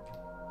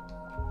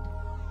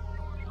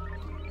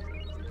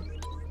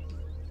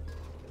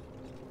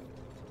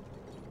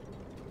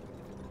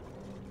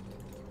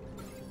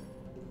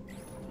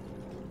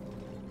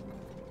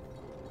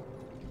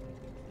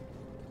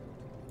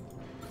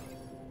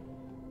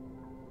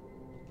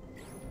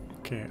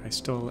 Okay,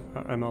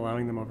 I'm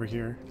allowing them over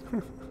here.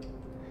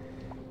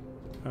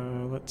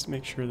 Let's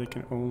make sure they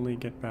can only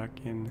get back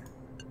in.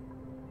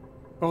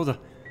 Oh,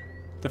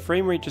 the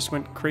frame rate just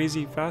went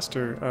crazy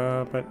faster,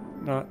 but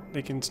not.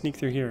 They can sneak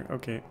through here.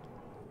 Okay.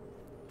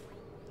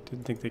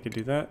 Didn't think they could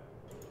do that,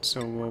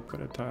 so we'll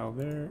put a tile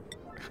there.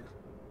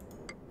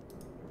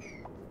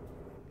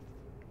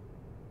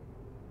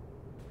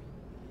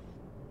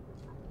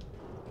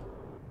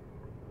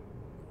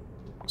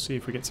 We'll see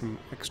if we get some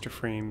extra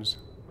frames.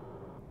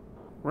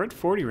 We're at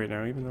 40 right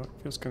now, even though it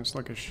feels kind of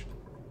sluggish.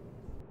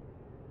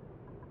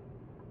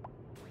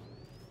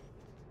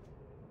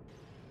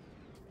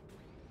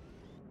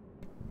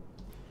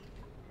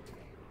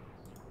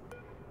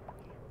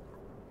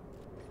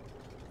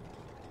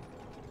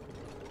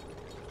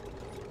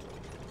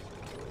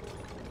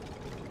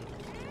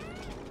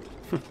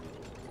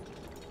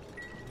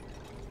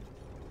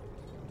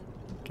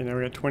 Okay, now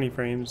we got 20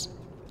 frames.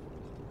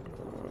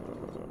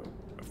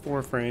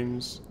 4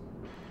 frames.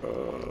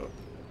 I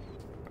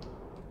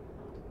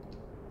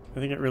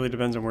think it really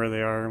depends on where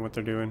they are and what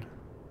they're doing.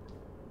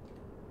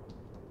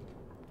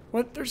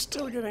 What? They're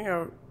still getting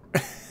out.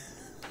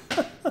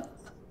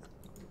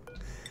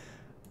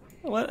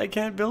 What? I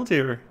can't build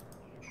here.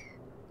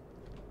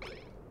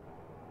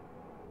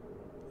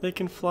 They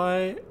can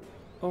fly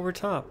over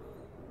top.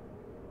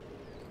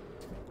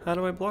 How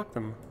do I block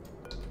them?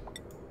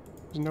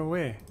 There's no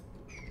way.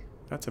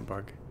 That's a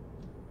bug.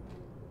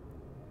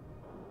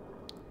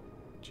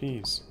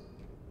 Jeez.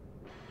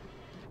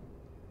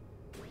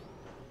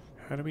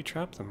 How do we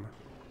trap them?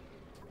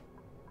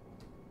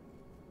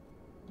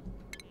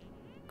 Can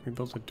we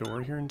build a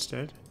door here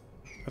instead?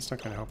 That's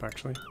not gonna help,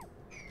 actually.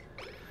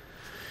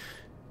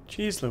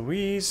 Jeez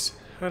Louise,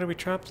 how do we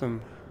trap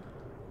them?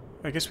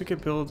 I guess we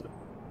could build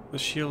the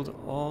shield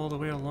all the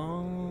way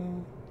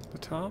along the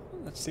top?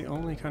 That's the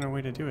only kind of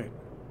way to do it.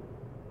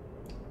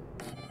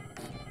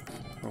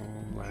 Oh,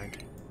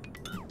 lag.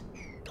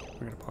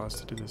 We're gonna pause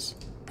to do this.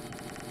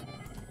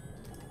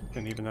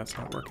 And even that's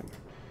not working.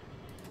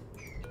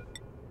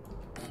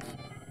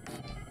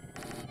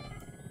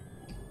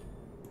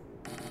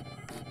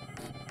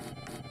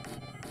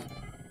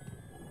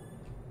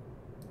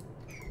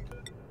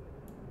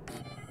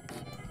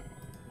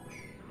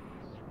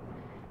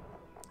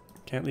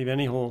 Can't leave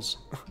any holes.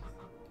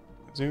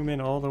 Zoom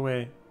in all the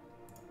way.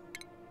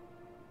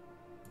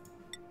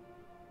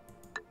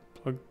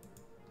 Plug.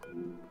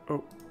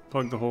 Oh,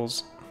 plug the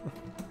holes.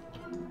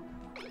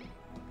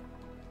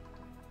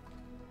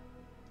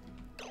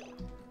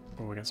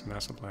 Oh, we got some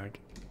massive lag.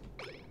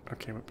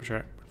 Okay, what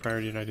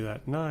priority did I do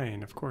that?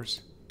 9, of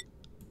course.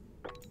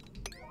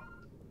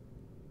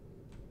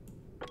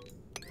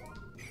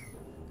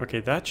 Okay,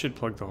 that should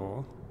plug the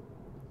hole.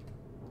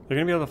 They're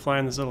gonna be able to fly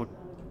in this little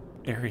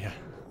area.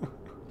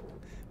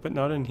 But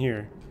not in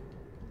here.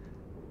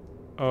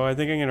 Oh, I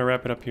think I'm gonna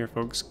wrap it up here,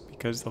 folks,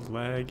 because the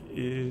lag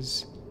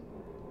is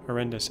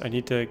horrendous. I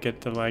need to get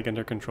the lag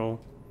under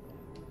control.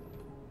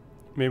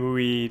 Maybe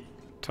we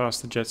toss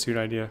the jet suit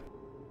idea.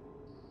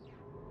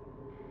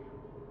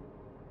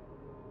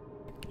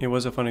 It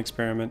was a fun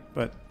experiment,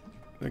 but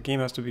the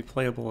game has to be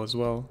playable as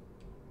well.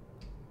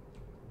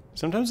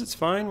 Sometimes it's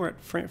fine, we're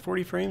at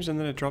 40 frames and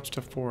then it drops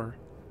to 4.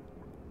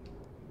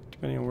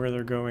 Depending on where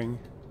they're going.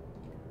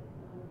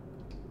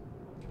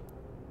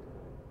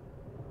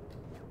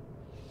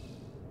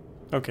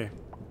 Okay.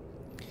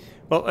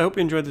 Well, I hope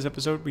you enjoyed this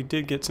episode. We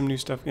did get some new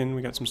stuff in.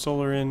 We got some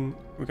solar in.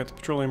 We got the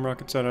petroleum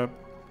rocket set up.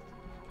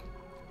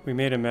 We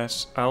made a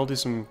mess. I'll do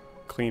some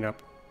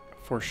cleanup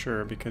for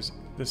sure because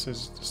this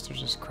is just,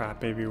 there's just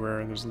crap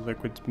everywhere and there's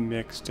liquids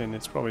mixed and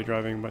it's probably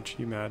driving a bunch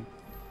of you mad.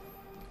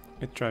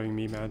 It's driving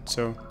me mad.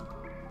 So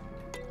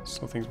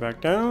slow things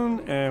back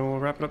down and we'll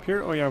wrap it up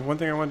here. Oh yeah, one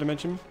thing I wanted to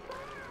mention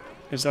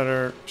is that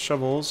our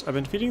shovels, I've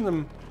been feeding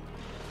them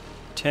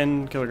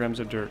 10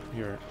 kilograms of dirt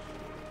here.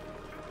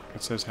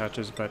 It says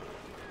hatches, but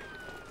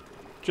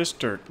just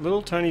dirt.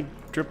 Little tiny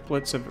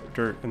driplets of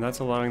dirt, and that's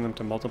allowing them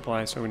to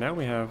multiply. So now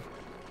we have...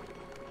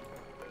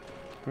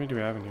 How many do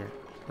we have in here?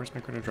 Where's my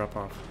going to drop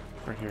off?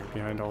 Right here,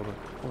 behind all the...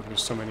 Oh,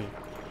 there's so many.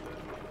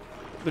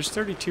 There's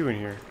 32 in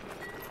here.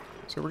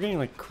 So we're getting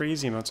like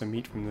crazy amounts of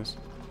meat from this.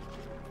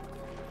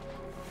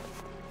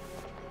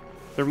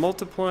 They're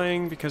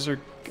multiplying because a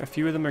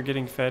few of them are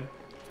getting fed.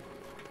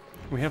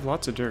 We have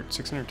lots of dirt,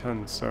 600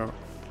 tons, so...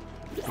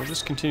 We'll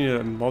just continue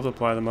to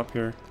multiply them up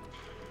here.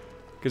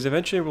 Because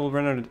eventually we'll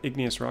run out of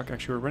igneous rock.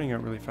 Actually, we're running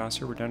out really fast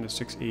here. We're down to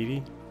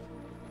 680.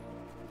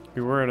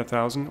 We were at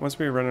 1,000. Once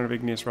we run out of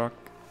igneous rock,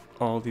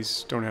 all these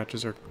stone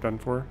hatches are done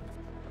for.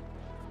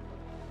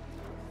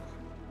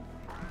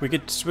 We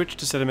could switch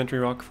to sedimentary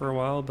rock for a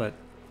while, but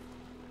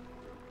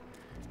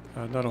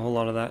not a whole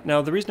lot of that.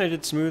 Now, the reason I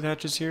did smooth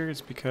hatches here is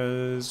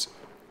because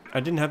I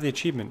didn't have the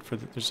achievement for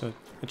there's an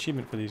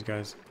achievement for these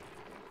guys,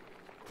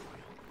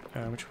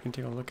 which we can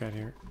take a look at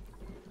here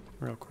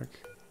real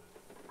quick.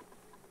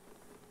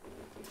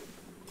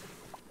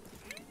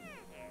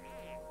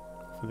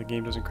 So the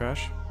game doesn't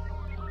crash.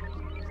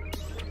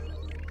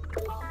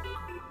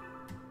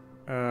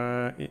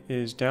 It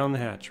is down the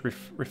hatch.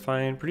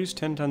 Produce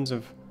 10 tons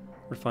of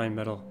refined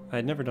metal. I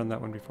had never done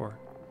that one before.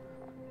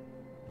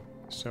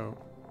 So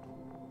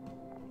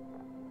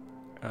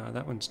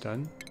that one's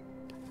done.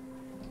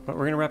 But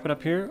we're going to wrap it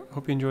up here.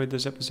 Hope you enjoyed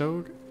this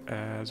episode.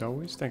 As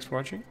always, thanks for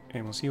watching,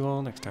 and we'll see you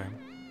all next time.